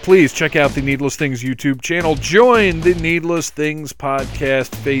 so please check out the Needless Things YouTube channel. Join the Needless Things Podcast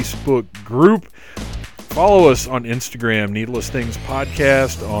Facebook group. Follow us on Instagram, Needless Things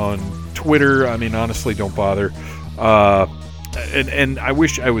Podcast, on Twitter. I mean, honestly, don't bother. And I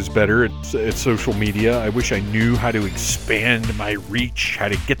wish I was better at social media. I wish I knew how to expand my reach, how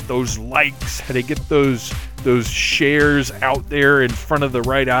to get those likes, how to get those shares out there in front of the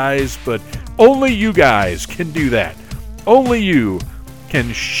right eyes. But only you guys can do that. Only you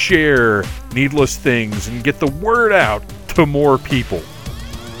can share Needless Things and get the word out to more people.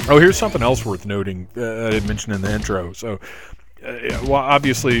 Oh, here's something else worth noting I didn't mention in the intro. So, well,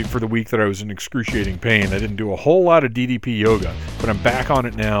 obviously, for the week that I was in excruciating pain, I didn't do a whole lot of DDP yoga, but I'm back on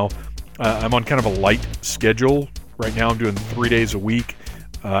it now. I'm on kind of a light schedule. Right now I'm doing 3 days a week,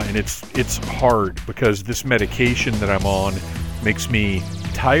 and it's hard because this medication that I'm on makes me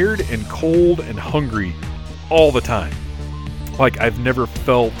tired and cold and hungry all the time. Like, I've never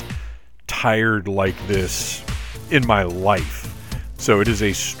felt tired like this in my life. So it is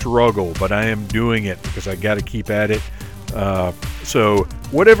a struggle, but I am doing it because I got to keep at it. So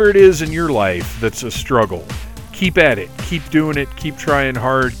whatever it is in your life that's a struggle, keep at it. Keep doing it. Keep trying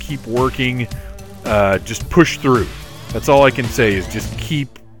hard. Keep working. Just push through. That's all I can say is just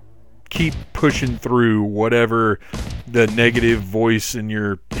keep pushing through whatever the negative voice in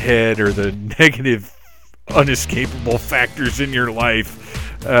your head or the negative unescapable factors in your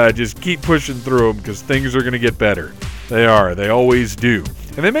life. Just keep pushing through them because things are going to get better. They are. They always do.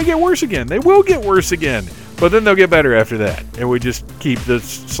 And they may get worse again. They will get worse again. But then they'll get better after that. And we just keep this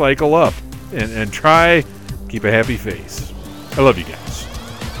cycle up and try keep a happy face. I love you guys.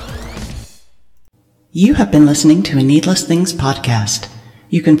 You have been listening to a Needless Things podcast.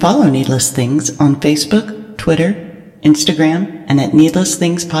 You can follow Needless Things on Facebook, Twitter, Instagram, and at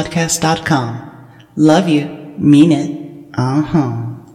needlessthingspodcast.com. Love you. Mean it. Uh-huh.